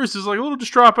Bruce is like a little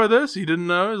distraught by this. He didn't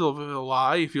know, it's a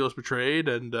lie. He feels betrayed,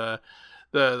 and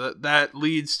that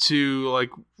leads to like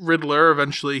Riddler.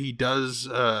 Eventually, he does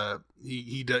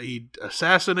he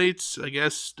assassinates, I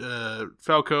guess,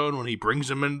 Falcone when he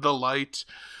brings him into the light.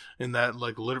 In that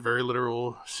like very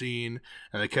literal scene,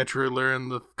 and they catch Riddler in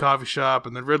the coffee shop,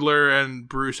 and then Riddler and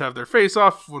Bruce have their face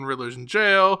off when Riddler's in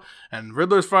jail, and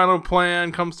Riddler's final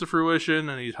plan comes to fruition,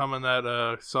 and he's humming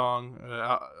that song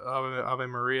Ave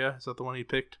Maria. Is that the one he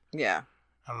picked? Yeah.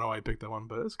 I don't know why he picked that one,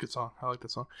 but it's a good song. I like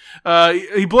that song.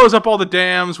 He blows up all the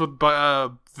dams with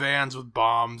vans with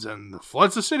bombs and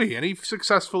floods the city, and he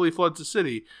successfully floods the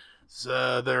city.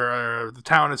 The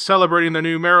town is celebrating their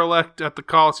new mayor-elect at the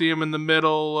Coliseum in the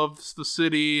middle of the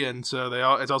city, and so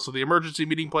it's also the emergency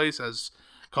meeting place, as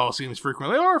Coliseums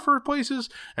frequently are for places.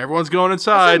 Everyone's going It's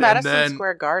inside, in Madison and then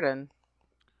Square Garden.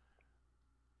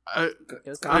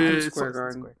 Gotham it's- Square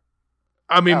Garden.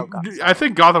 I mean, Gotham. I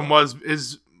think Gotham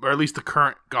is, or at least the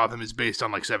current Gotham is based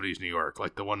on like 70s New York,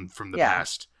 like the one from the Yeah.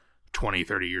 past 20,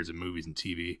 30 years of movies and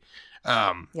TV.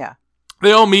 Yeah.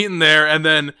 They all meet in there, and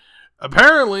then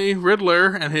apparently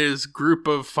Riddler and his group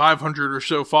of 500 or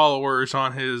so followers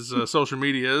on his social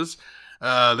medias,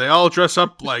 they all dress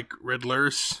up like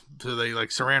Riddlers. So they like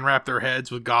saran wrap their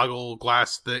heads with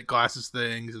glasses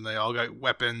things, and they all got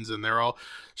weapons, and they're all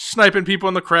sniping people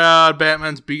in the crowd.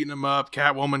 Batman's beating them up.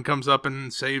 Catwoman comes up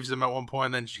and saves them at one point,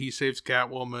 and then he saves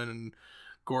Catwoman, and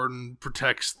Gordon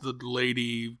protects the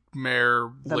lady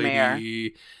mayor.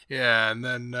 Yeah, and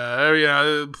then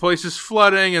the place is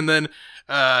flooding, and then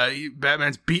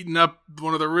Batman's beating up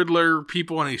one of the Riddler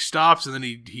people, and he stops, and then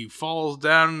he falls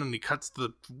down, and he cuts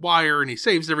the wire, and he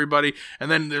saves everybody.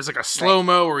 And then there's like a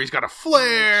slow-mo where he's got a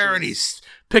flare, and he's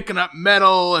picking up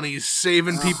metal, and he's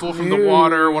saving people from the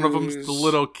water. One of them's the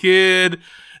little kid.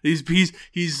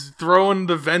 He's throwing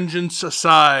the vengeance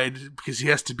aside because he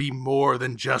has to be more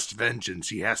than just vengeance.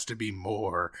 He has to be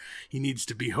more. He needs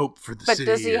to be hope for the But city.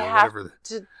 does he or have whatever.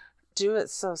 to do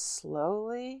it so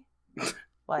slowly?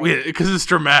 Like, Because it's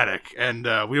dramatic, and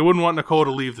we wouldn't want Nicole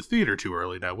to leave the theater too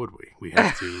early. Now, would we? We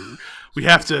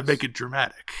have to make it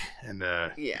dramatic, and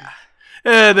yeah.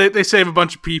 they save a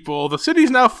bunch of people. The city's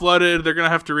now flooded. They're gonna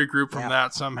have to regroup from Yeah.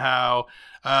 that somehow.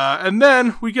 And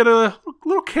then we get a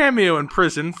little cameo in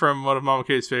prison from one of Mama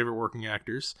K's favorite working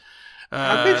actors.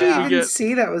 How could you we even get-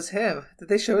 see that was him? Did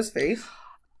they show his face?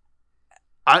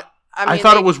 I I mean,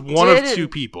 thought they it was one of did- two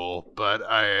people, but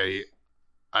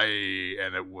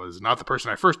and it was not the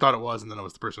person I first thought it was, and then it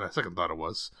was the person I second thought it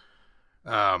was.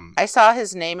 I saw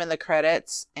his name in the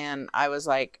credits, and I was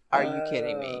like, "Are you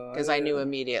kidding me?" Because I knew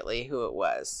immediately who it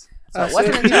was. So it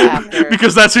wasn't until after.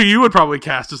 Because that's who you would probably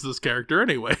cast as this character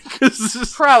anyway.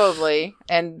 Probably,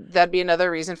 and that'd be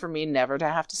another reason for me never to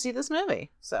have to see this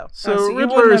movie. So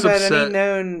Riddler is upset.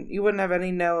 You wouldn't have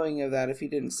any knowing of that if you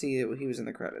didn't see it when he was in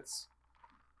the credits.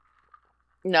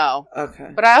 No.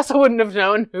 Okay. But I also wouldn't have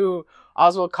known who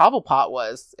Oswald Cobblepot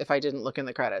was if I didn't look in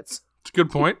the credits. It's a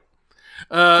good point.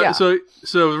 Yeah.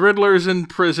 So Riddler's in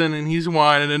prison and he's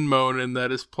whining and moaning that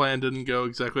his plan didn't go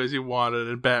exactly as he wanted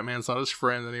and Batman's not his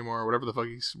friend anymore, or whatever the fuck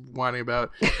he's whining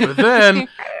about. But then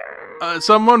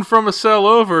someone from a cell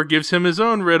over gives him his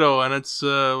own riddle, and it's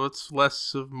what's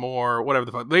less of more, whatever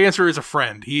the fuck. The answer is a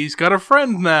friend. He's got a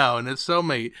friend now, and it's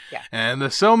cellmate. Yeah. And the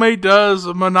cellmate does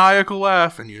a maniacal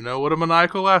laugh, and you know what a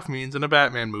maniacal laugh means in a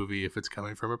Batman movie if it's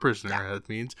coming from a prisoner. Yeah. That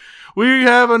means we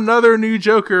have another new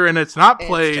Joker, and it's not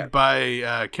played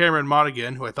by Cameron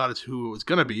Monaghan, who I thought is who it was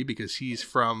going to be, because he's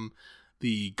from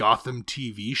the Gotham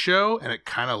TV show, and it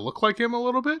kind of looked like him a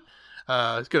little bit.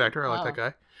 He's a good actor. I like that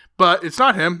guy. But it's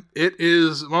not him. It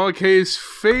is Molly Kay's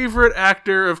favorite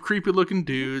actor of creepy-looking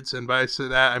dudes, and by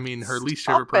that I mean her least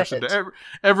favorite person to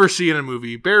ever see in a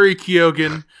movie. Barry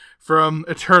Keoghan from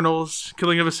Eternals,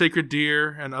 Killing of a Sacred Deer,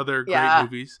 and other great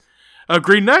movies.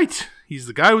 Green Knight. He's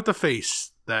the guy with the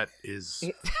face that is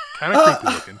kind of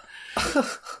creepy-looking.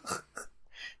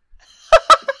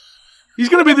 He's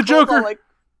going to be the Joker.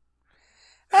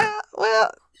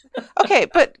 Well, okay,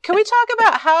 but can we talk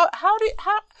about how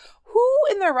who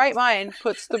in their right mind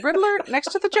puts the Riddler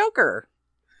next to the Joker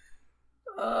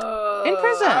in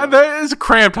prison?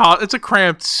 It's a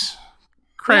cramped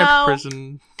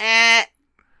prison.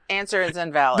 Answer is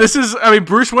invalid. This is,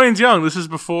 Bruce Wayne's young. This is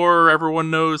before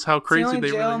everyone knows how crazy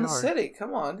they really are. In the city.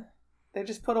 Come on, they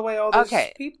just put away all those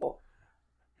people.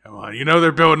 Come on,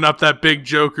 they're building up that big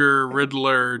Joker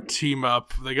Riddler team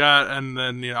up. They got, and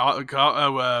then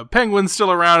Penguin's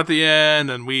still around at the end,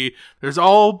 and there's a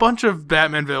whole bunch of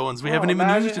Batman villains we haven't even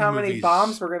used in movies. Imagine how many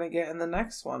bombs we're gonna get in the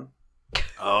next one.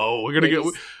 Oh, we're gonna get.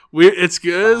 It's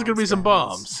good. There's gonna be some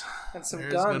bombs and some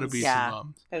There's guns. Gonna be some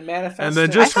bombs and manifest. And then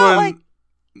just when.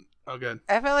 Oh, good.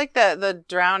 I feel like the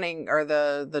drowning or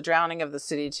the drowning of the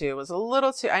city too was a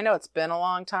little too. I know it's been a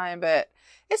long time, but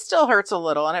it still hurts a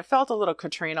little, and it felt a little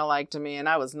Katrina-like to me, and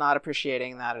I was not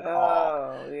appreciating that at all.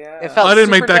 Oh, yeah. It felt I didn't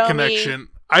make that Superdome-y. connection.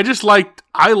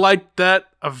 I liked that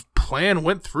a plan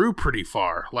went through pretty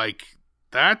far. Like,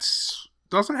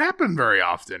 doesn't happen very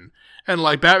often. And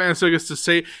like Batman still gets to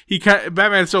say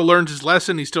Batman still learns his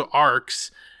lesson. He still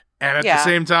arcs, and at the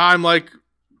same time, like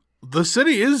the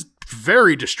city is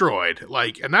very destroyed.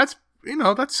 Like, and that's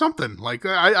something. Like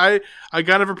I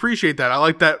kind of appreciate that. I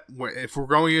like that if we're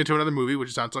going into another movie, which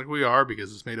it sounds like we are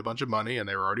because it's made a bunch of money and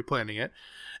they were already planning it,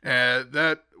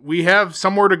 that we have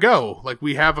somewhere to go. Like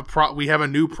we have a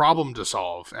new problem to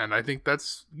solve, and I think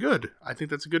that's good. I think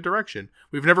that's a good direction.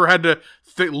 We've never had to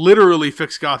literally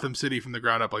fix Gotham City from the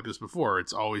ground up like this before.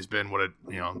 It's always been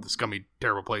the scummy,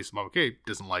 terrible place Mama Kay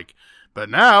doesn't like. But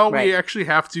now we actually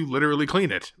have to literally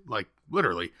clean it, like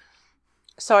literally.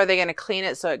 So are they going to clean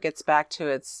it so it gets back to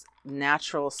its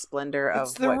natural splendor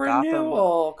of what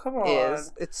renewal. Gotham Come on.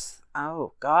 is? It's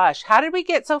oh gosh, how did we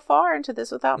get so far into this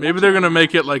without? Maybe they're going to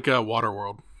make it like a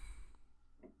Waterworld.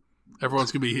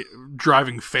 Everyone's going to be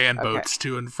driving fan boats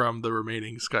to and from the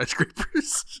remaining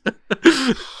skyscrapers.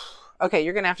 Okay,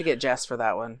 you're going to have to get Jess for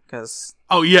that one because.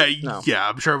 Oh yeah, yeah.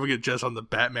 I'm sure if we get Jess on the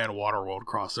Batman Waterworld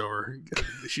crossover,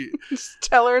 Just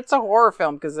tell her it's a horror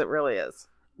film because it really is.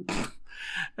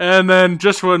 And then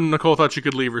just when Nicole thought she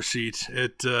could leave her seat,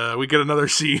 we get another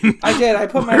scene. I did. I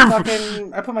put my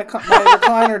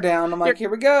recliner down. I'm like, here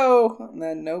we go. And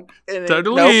then nope. Time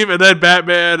to leave. And then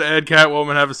Batman and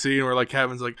Catwoman have a scene where like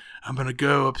Catwoman's like, I'm gonna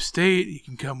go upstate. You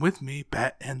can come with me,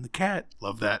 Bat and the Cat.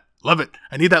 Love that. Love it.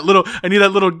 I need that little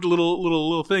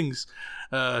things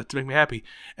to make me happy.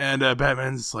 And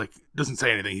Batman's like doesn't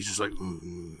say anything. He's just like,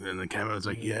 ooh. And then Catwoman's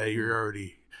like, yeah, you're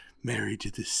already married to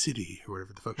the city, or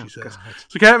whatever the fuck she says. God.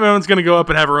 So Catwoman's going to go up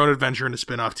and have her own adventure in a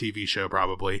spin-off TV show,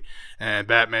 probably. And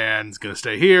Batman's going to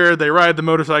stay here. They ride the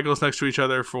motorcycles next to each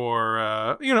other for,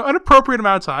 an appropriate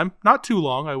amount of time. Not too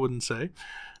long, I wouldn't say.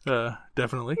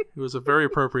 Definitely. It was a very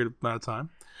appropriate amount of time.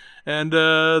 And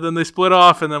then they split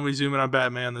off, and then we zoom in on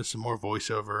Batman. There's some more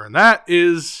voiceover. And that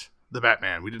is the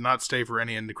Batman. We did not stay for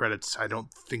any end credits. I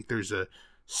don't think there's a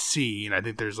scene. I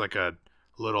think there's like a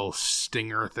little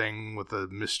stinger thing with a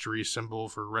mystery symbol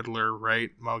for Riddler,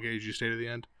 right? Malgay, did you stay to the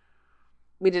end?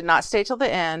 We did not stay till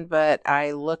the end, but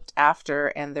I looked after,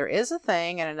 and there is a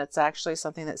thing, and it's actually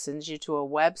something that sends you to a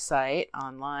website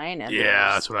online. And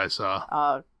yeah, that's what I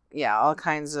saw. all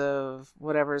kinds of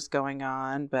whatever's going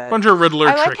on. But bunch of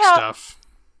Riddler trick stuff.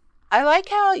 I like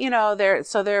how,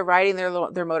 they're riding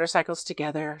their motorcycles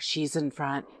together. She's in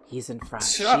front. He's in front.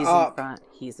 She's in front.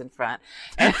 He's in front.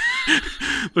 And,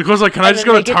 because like, can I just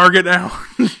go to Target now?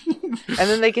 And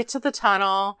then they get to the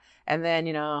tunnel, and then,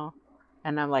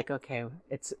 and I'm like, okay,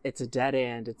 it's a dead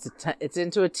end. It's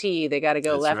into a T. They got to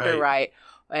go left or right.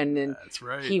 And then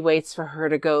he waits for her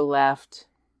to go left,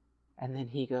 and then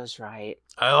he goes right.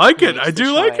 I like it. I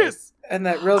do like it. And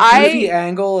that real goofy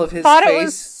angle of his face. It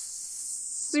was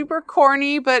super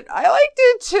corny, but I liked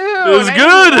it too. It was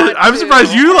good. I'm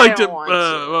surprised you liked it.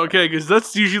 Okay, because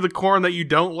that's usually the corn that you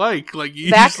don't like. Like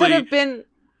that could have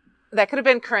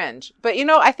been cringe. But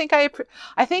I think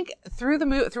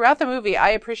throughout the movie, I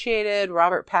appreciated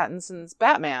Robert Pattinson's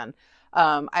Batman.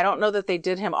 I don't know that they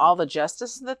did him all the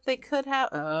justice that they could have.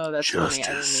 Oh, that's funny. I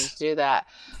didn't mean to do that.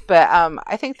 But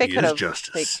I think they could have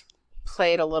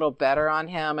played a little better on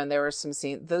him. And there were some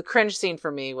scenes. The cringe scene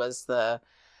for me was the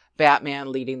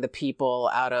Batman leading the people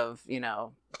out of,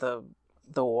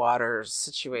 the water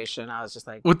situation. I was just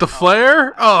like, with the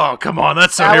flare? Oh, come on,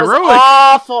 that's so heroic. Was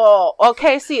awful.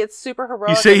 Okay, see, it's super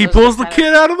heroic. You say he pulls the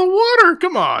kid out of the water?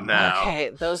 Come on now. Okay,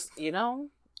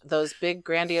 those big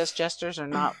grandiose gestures are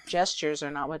not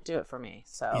what do it for me.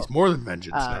 So he's more than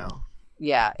vengeance now.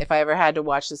 Yeah, if I ever had to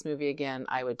watch this movie again,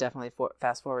 I would definitely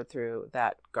fast forward through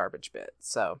that garbage bit.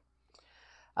 So,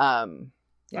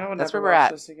 that's where we're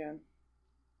at. This again.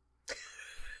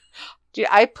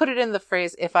 I put it in the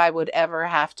phrase, if I would ever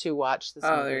have to watch this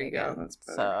movie again. Oh, there you go. That's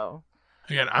better. So,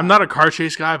 again, I'm not a car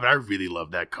chase guy, but I really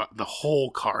love that car. The whole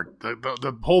car,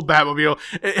 the whole Batmobile.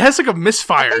 It has like a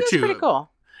misfire too. Pretty cool.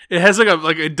 It has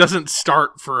like it doesn't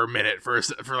start for a minute for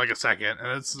like a second,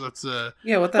 and that's what the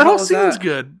that hell whole is scene's that?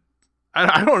 Good.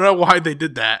 I don't know why they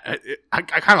did that. I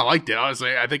kind of liked it,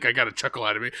 honestly. I think I got a chuckle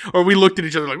out of me. Or we looked at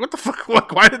each other like, what the fuck?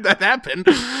 Why did that happen?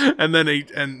 And then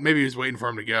maybe he was waiting for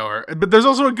him to go. But there's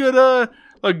also a good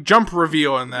jump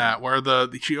reveal in that where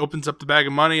she opens up the bag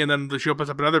of money and then she opens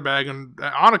up another bag and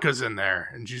Annika's in there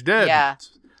and she's dead. Yeah.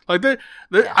 Like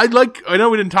I know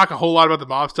we didn't talk a whole lot about the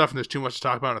mob stuff and there's too much to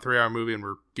talk about in a 3-hour movie and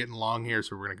we're getting long here,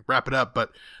 so we're gonna wrap it up.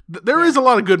 But there is a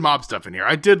lot of good mob stuff in here.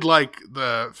 I did like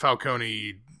the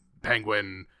Falcone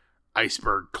Penguin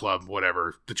Iceberg Club,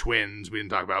 whatever, the twins we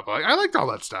didn't talk about, but I liked all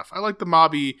that stuff. I like the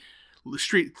mobby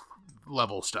street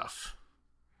level stuff.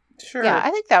 Sure. Yeah,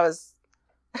 I think that was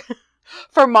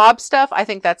for mob stuff. I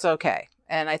think that's okay,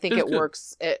 and I think it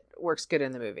works. It works good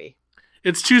in the movie.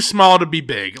 It's too small to be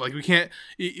big. Like you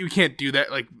can't do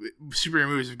that. Like superhero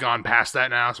movies have gone past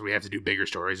that now, so we have to do bigger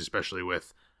stories, especially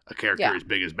with a character as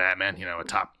big as Batman. A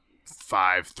top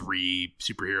 5-3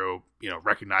 superhero,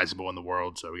 recognizable in the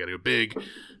world. So we got to go big.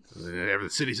 Every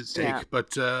city's at stake. Yeah.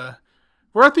 But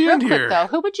we're at the end here. Though,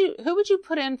 who would you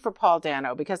put in for Paul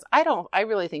Dano? Because I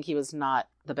really think he was not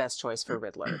the best choice for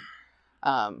Riddler.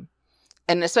 And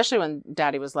especially when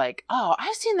Daddy was like, "Oh,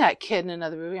 I've seen that kid in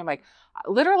another movie." I'm like,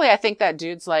 literally, I think that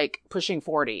dude's like pushing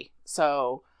 40.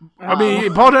 So I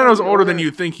mean, Paul Dano's older than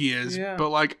you think he is, but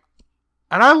like.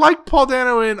 And I like Paul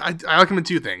Dano I like him in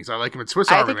two things. I like him in Swiss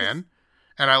Army Man,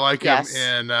 and I like him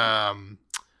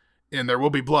in There Will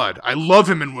Be Blood. I love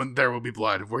him in There Will Be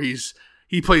Blood, where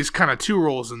he plays kind of two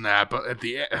roles in that. But at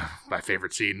the end, my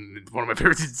favorite scene, one of my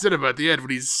favorite scenes in cinema, at the end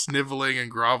when he's sniveling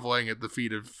and groveling at the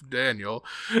feet of Daniel,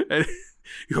 and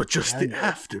you're just the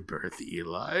afterbirth,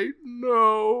 Eli.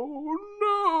 No.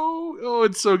 Oh,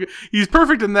 it's so good. He's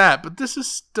perfect in that, but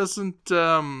this doesn't.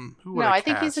 I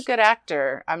think he's a good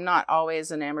actor. I'm not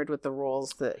always enamored with the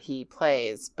roles that he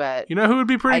plays, but you know who would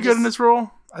be pretty good in this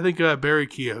role? I think Barry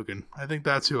Keoghan. I think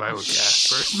that's who I would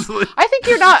cast personally. I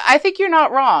think you're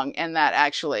not wrong in that,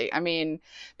 actually. I mean,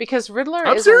 because Riddler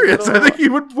I'm is serious. I think he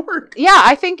would work. Yeah,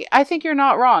 I think you're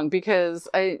not wrong because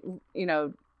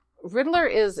Riddler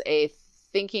is a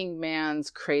thinking man's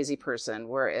crazy person,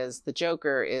 whereas the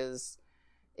Joker is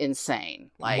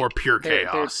insane, like more pure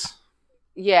chaos.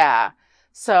 Yeah,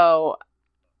 so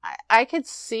I could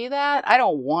see that.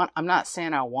 I'm not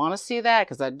saying I want to see that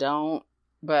because I don't,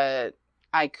 but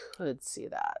I could see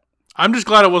that. I'm just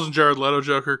glad it wasn't Jared Leto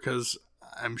Joker because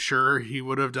I'm sure he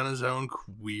would have done his own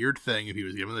weird thing if he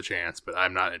was given the chance, but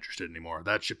I'm not interested anymore.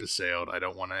 That ship has sailed. I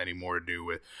don't want any more to do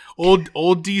with old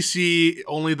DC.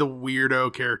 Only the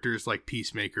weirdo characters like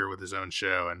Peacemaker with his own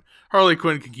show, and Harley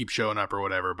Quinn can keep showing up or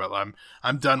whatever. But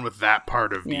I'm done with that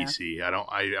part of DC.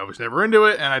 I was never into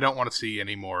it, and I don't want to see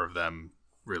any more of them.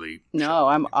 Really? No,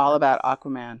 I'm all about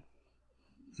Aquaman.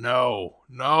 No,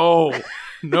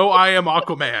 I am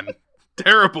Aquaman.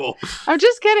 Terrible. I'm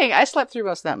just kidding. I slept through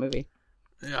most of that movie.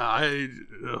 Yeah,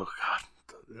 oh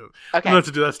god, I don't have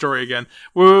to do that story again.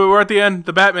 We're at the end.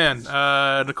 The Batman.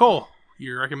 Nicole,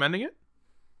 you're recommending it?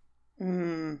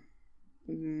 No.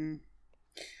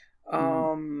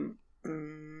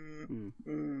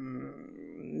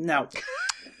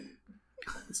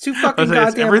 It's too fucking goddamn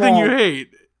it's everything long. you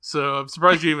hate. So I'm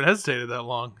surprised you even hesitated that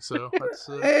long. So that's,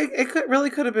 it really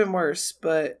could have been worse,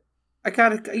 but you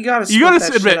gotta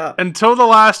admit, until the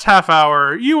last half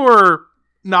hour, you were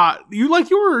not you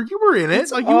were in it.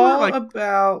 It's like you were like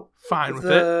about fine with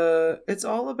it. It's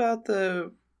all about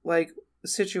the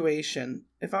situation.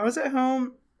 If I was at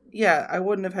home, yeah, I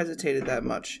wouldn't have hesitated that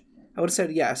much. I would have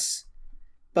said yes.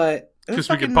 But it was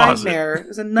a fucking nightmare. It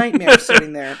was a nightmare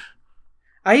sitting there.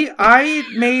 I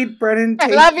made Brennan I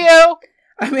love you.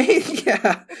 I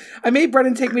made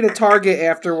Brennan take me to Target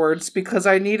afterwards because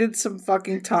I needed some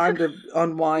fucking time to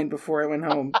unwind before I went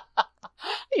home.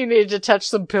 You needed to touch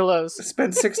some pillows. I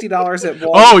spent $60 at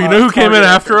Walmart. Oh, you know who came in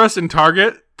after us in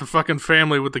Target? The fucking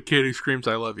family with the kid who screams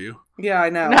 "I love you." Yeah, I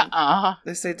know. Nuh-uh.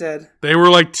 They stay dead. They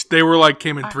were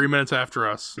came in 3 minutes after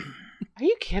us. Are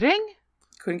you kidding?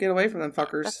 Couldn't get away from them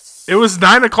fuckers. It was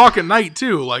 9:00 at night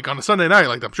too, like on a Sunday night.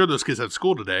 Like I'm sure those kids have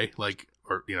school today,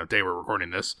 day we're recording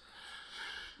this.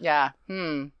 Yeah.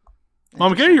 Mom,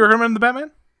 Katie, you recommend the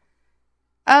Batman?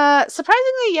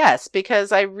 Surprisingly, yes,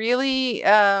 because I really,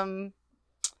 I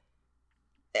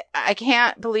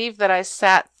can't believe that I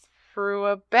sat through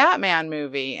a Batman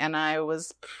movie and I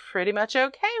was pretty much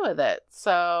okay with it.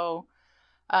 So,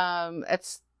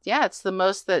 it's the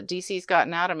most that DC's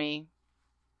gotten out of me.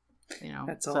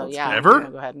 That's all. So yeah, ever.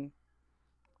 Go ahead and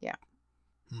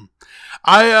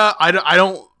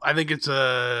I think it's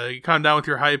you calm down with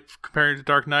your hype comparing to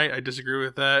Dark Knight. I disagree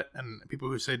with that, and people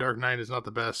who say Dark Knight is not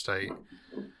the best, I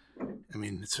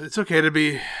mean, it's okay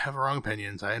to have wrong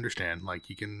opinions. I understand. Like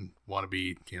you can want to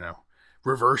be,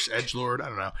 reverse edgelord. I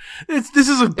don't know. This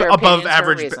is above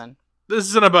average. This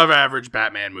is an above average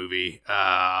Batman movie.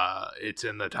 It's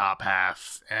in the top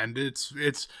half, and it's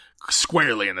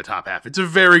squarely in the top half. It's a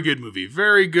very good movie.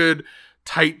 Very good,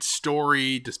 tight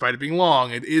story, despite it being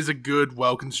long. It is a good,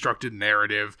 well-constructed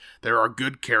narrative. There are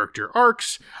good character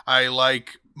arcs. I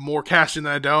like more casting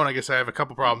than I don't. I guess I have a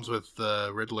couple problems with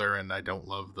Riddler, and I don't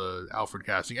love the Alfred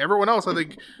casting. Everyone else, I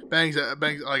think, bangs.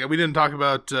 Like we didn't talk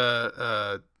about. We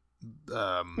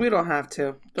don't have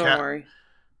to. Don't worry.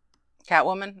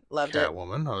 Catwoman, loved it.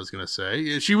 Catwoman, I was gonna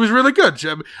say she was really good.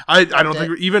 I don't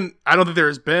think there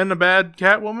has been a bad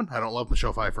Catwoman. I don't love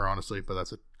Michelle Pfeiffer, honestly, but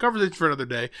that's a conversation for another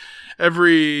day.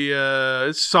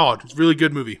 It's solid. It's a really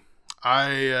good movie. I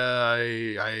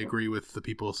agree with the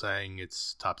people saying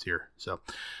it's top tier. So,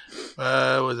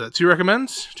 what was that? 2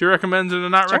 recommends and a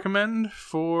not recommend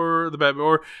for the Batman.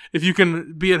 Or if you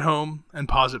can be at home and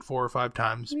pause it 4 or 5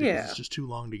 times because it's just too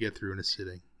long to get through in a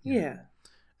sitting. Yeah.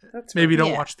 That's maybe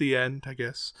don't watch the end, I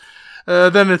guess.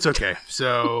 Then it's okay.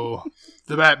 So,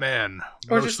 the Batman.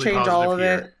 Or just change all of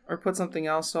it, or put something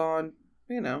else on.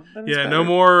 Then it's better.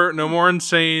 no more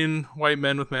insane white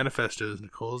men with manifestos.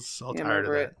 Nicole's all tired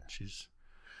of that. She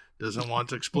doesn't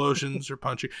want explosions or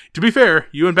punching. To be fair,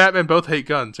 you and Batman both hate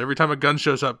guns. Every time a gun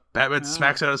shows up, Batman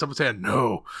smacks it out of someone's hand.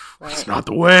 No, that's not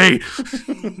the way.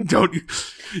 Don't you?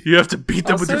 You have to beat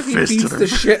them with your fist. He beats the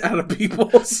shit out of people.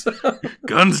 So.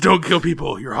 Guns don't kill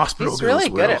people. Your hospital. He's really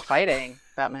good at fighting.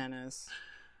 Batman is.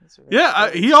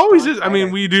 Really he always is. I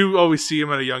mean, we do always see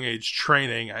him at a young age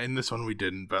training. In this one, we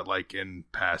didn't, but like in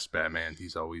past Batman,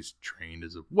 he's always trained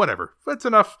as a whatever. That's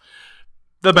enough.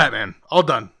 The Batman, all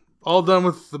done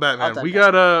with the Batman. We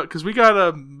got Doctor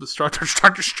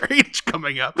Strange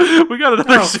coming up. We got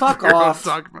another superhero to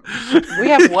talk about. We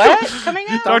have what coming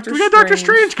up? We got Doctor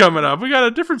Strange coming up. We got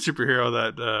a different superhero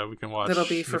that we can watch. That'll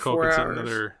be for Nicole 4 can hours.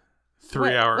 Another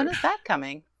 3 hours. When is that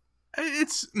coming?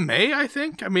 It's May, I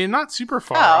think. I mean, not super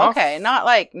far off. Oh, okay. Not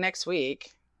like next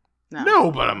week.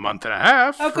 No, but a month and a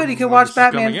half. Oh, good. You can watch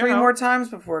Batman 3 more times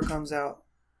before it comes out.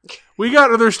 We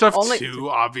got other stuff too,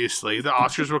 obviously. The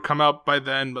Oscars will come out by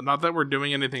then, but not that we're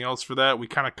doing anything else for that. We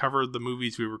kind of covered the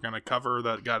movies we were going to cover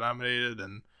that got nominated,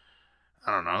 and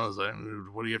I don't know. I was like,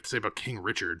 what do you have to say about King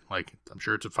Richard? Like, I'm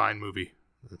sure it's a fine movie.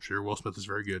 I'm sure Will Smith is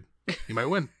very good. He might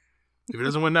win. If he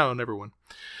doesn't win now, he'll never win.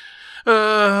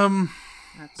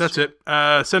 That's it.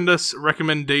 Send us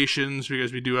recommendations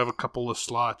because we do have a couple of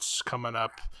slots coming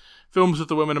up. Films with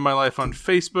the Women in My Life on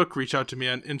Facebook. Reach out to me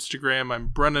on Instagram. I'm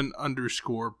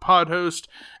Brennan_podhost.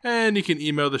 And you can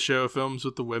email the show,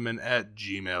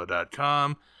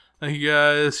 filmswiththewomen@gmail.com. Thank you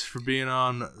guys for being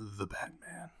on The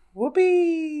Batman.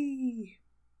 Whoopee!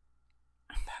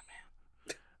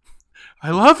 Batman.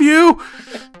 I love you!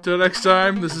 Till next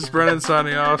time, this is Brennan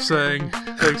signing off saying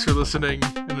thanks for listening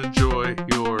and enjoy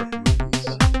your movies.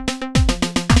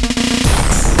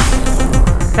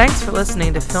 Thanks for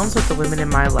listening to Films with the Women in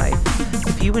My Life.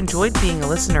 If you enjoyed being a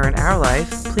listener in our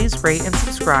life, please rate and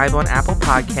subscribe on Apple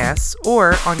Podcasts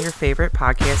or on your favorite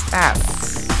podcast app.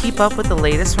 Keep up with the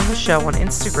latest from the show on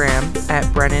Instagram at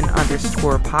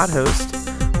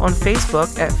Brennan_podhost, on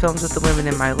Facebook at Films with the Women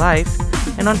in My Life,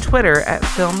 and on Twitter at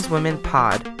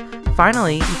FilmsWomenPod.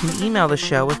 Finally, you can email the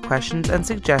show with questions and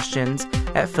suggestions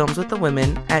at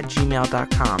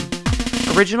filmswiththewomen@gmail.com.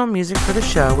 Original music for the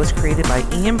show was created by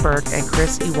Ian Burke and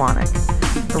Chris Iwanek.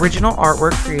 Original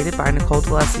artwork created by Nicole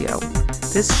D'Alessio.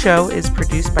 This show is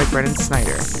produced by Brennan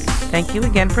Snyder. Thank you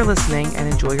again for listening and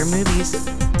enjoy your movies.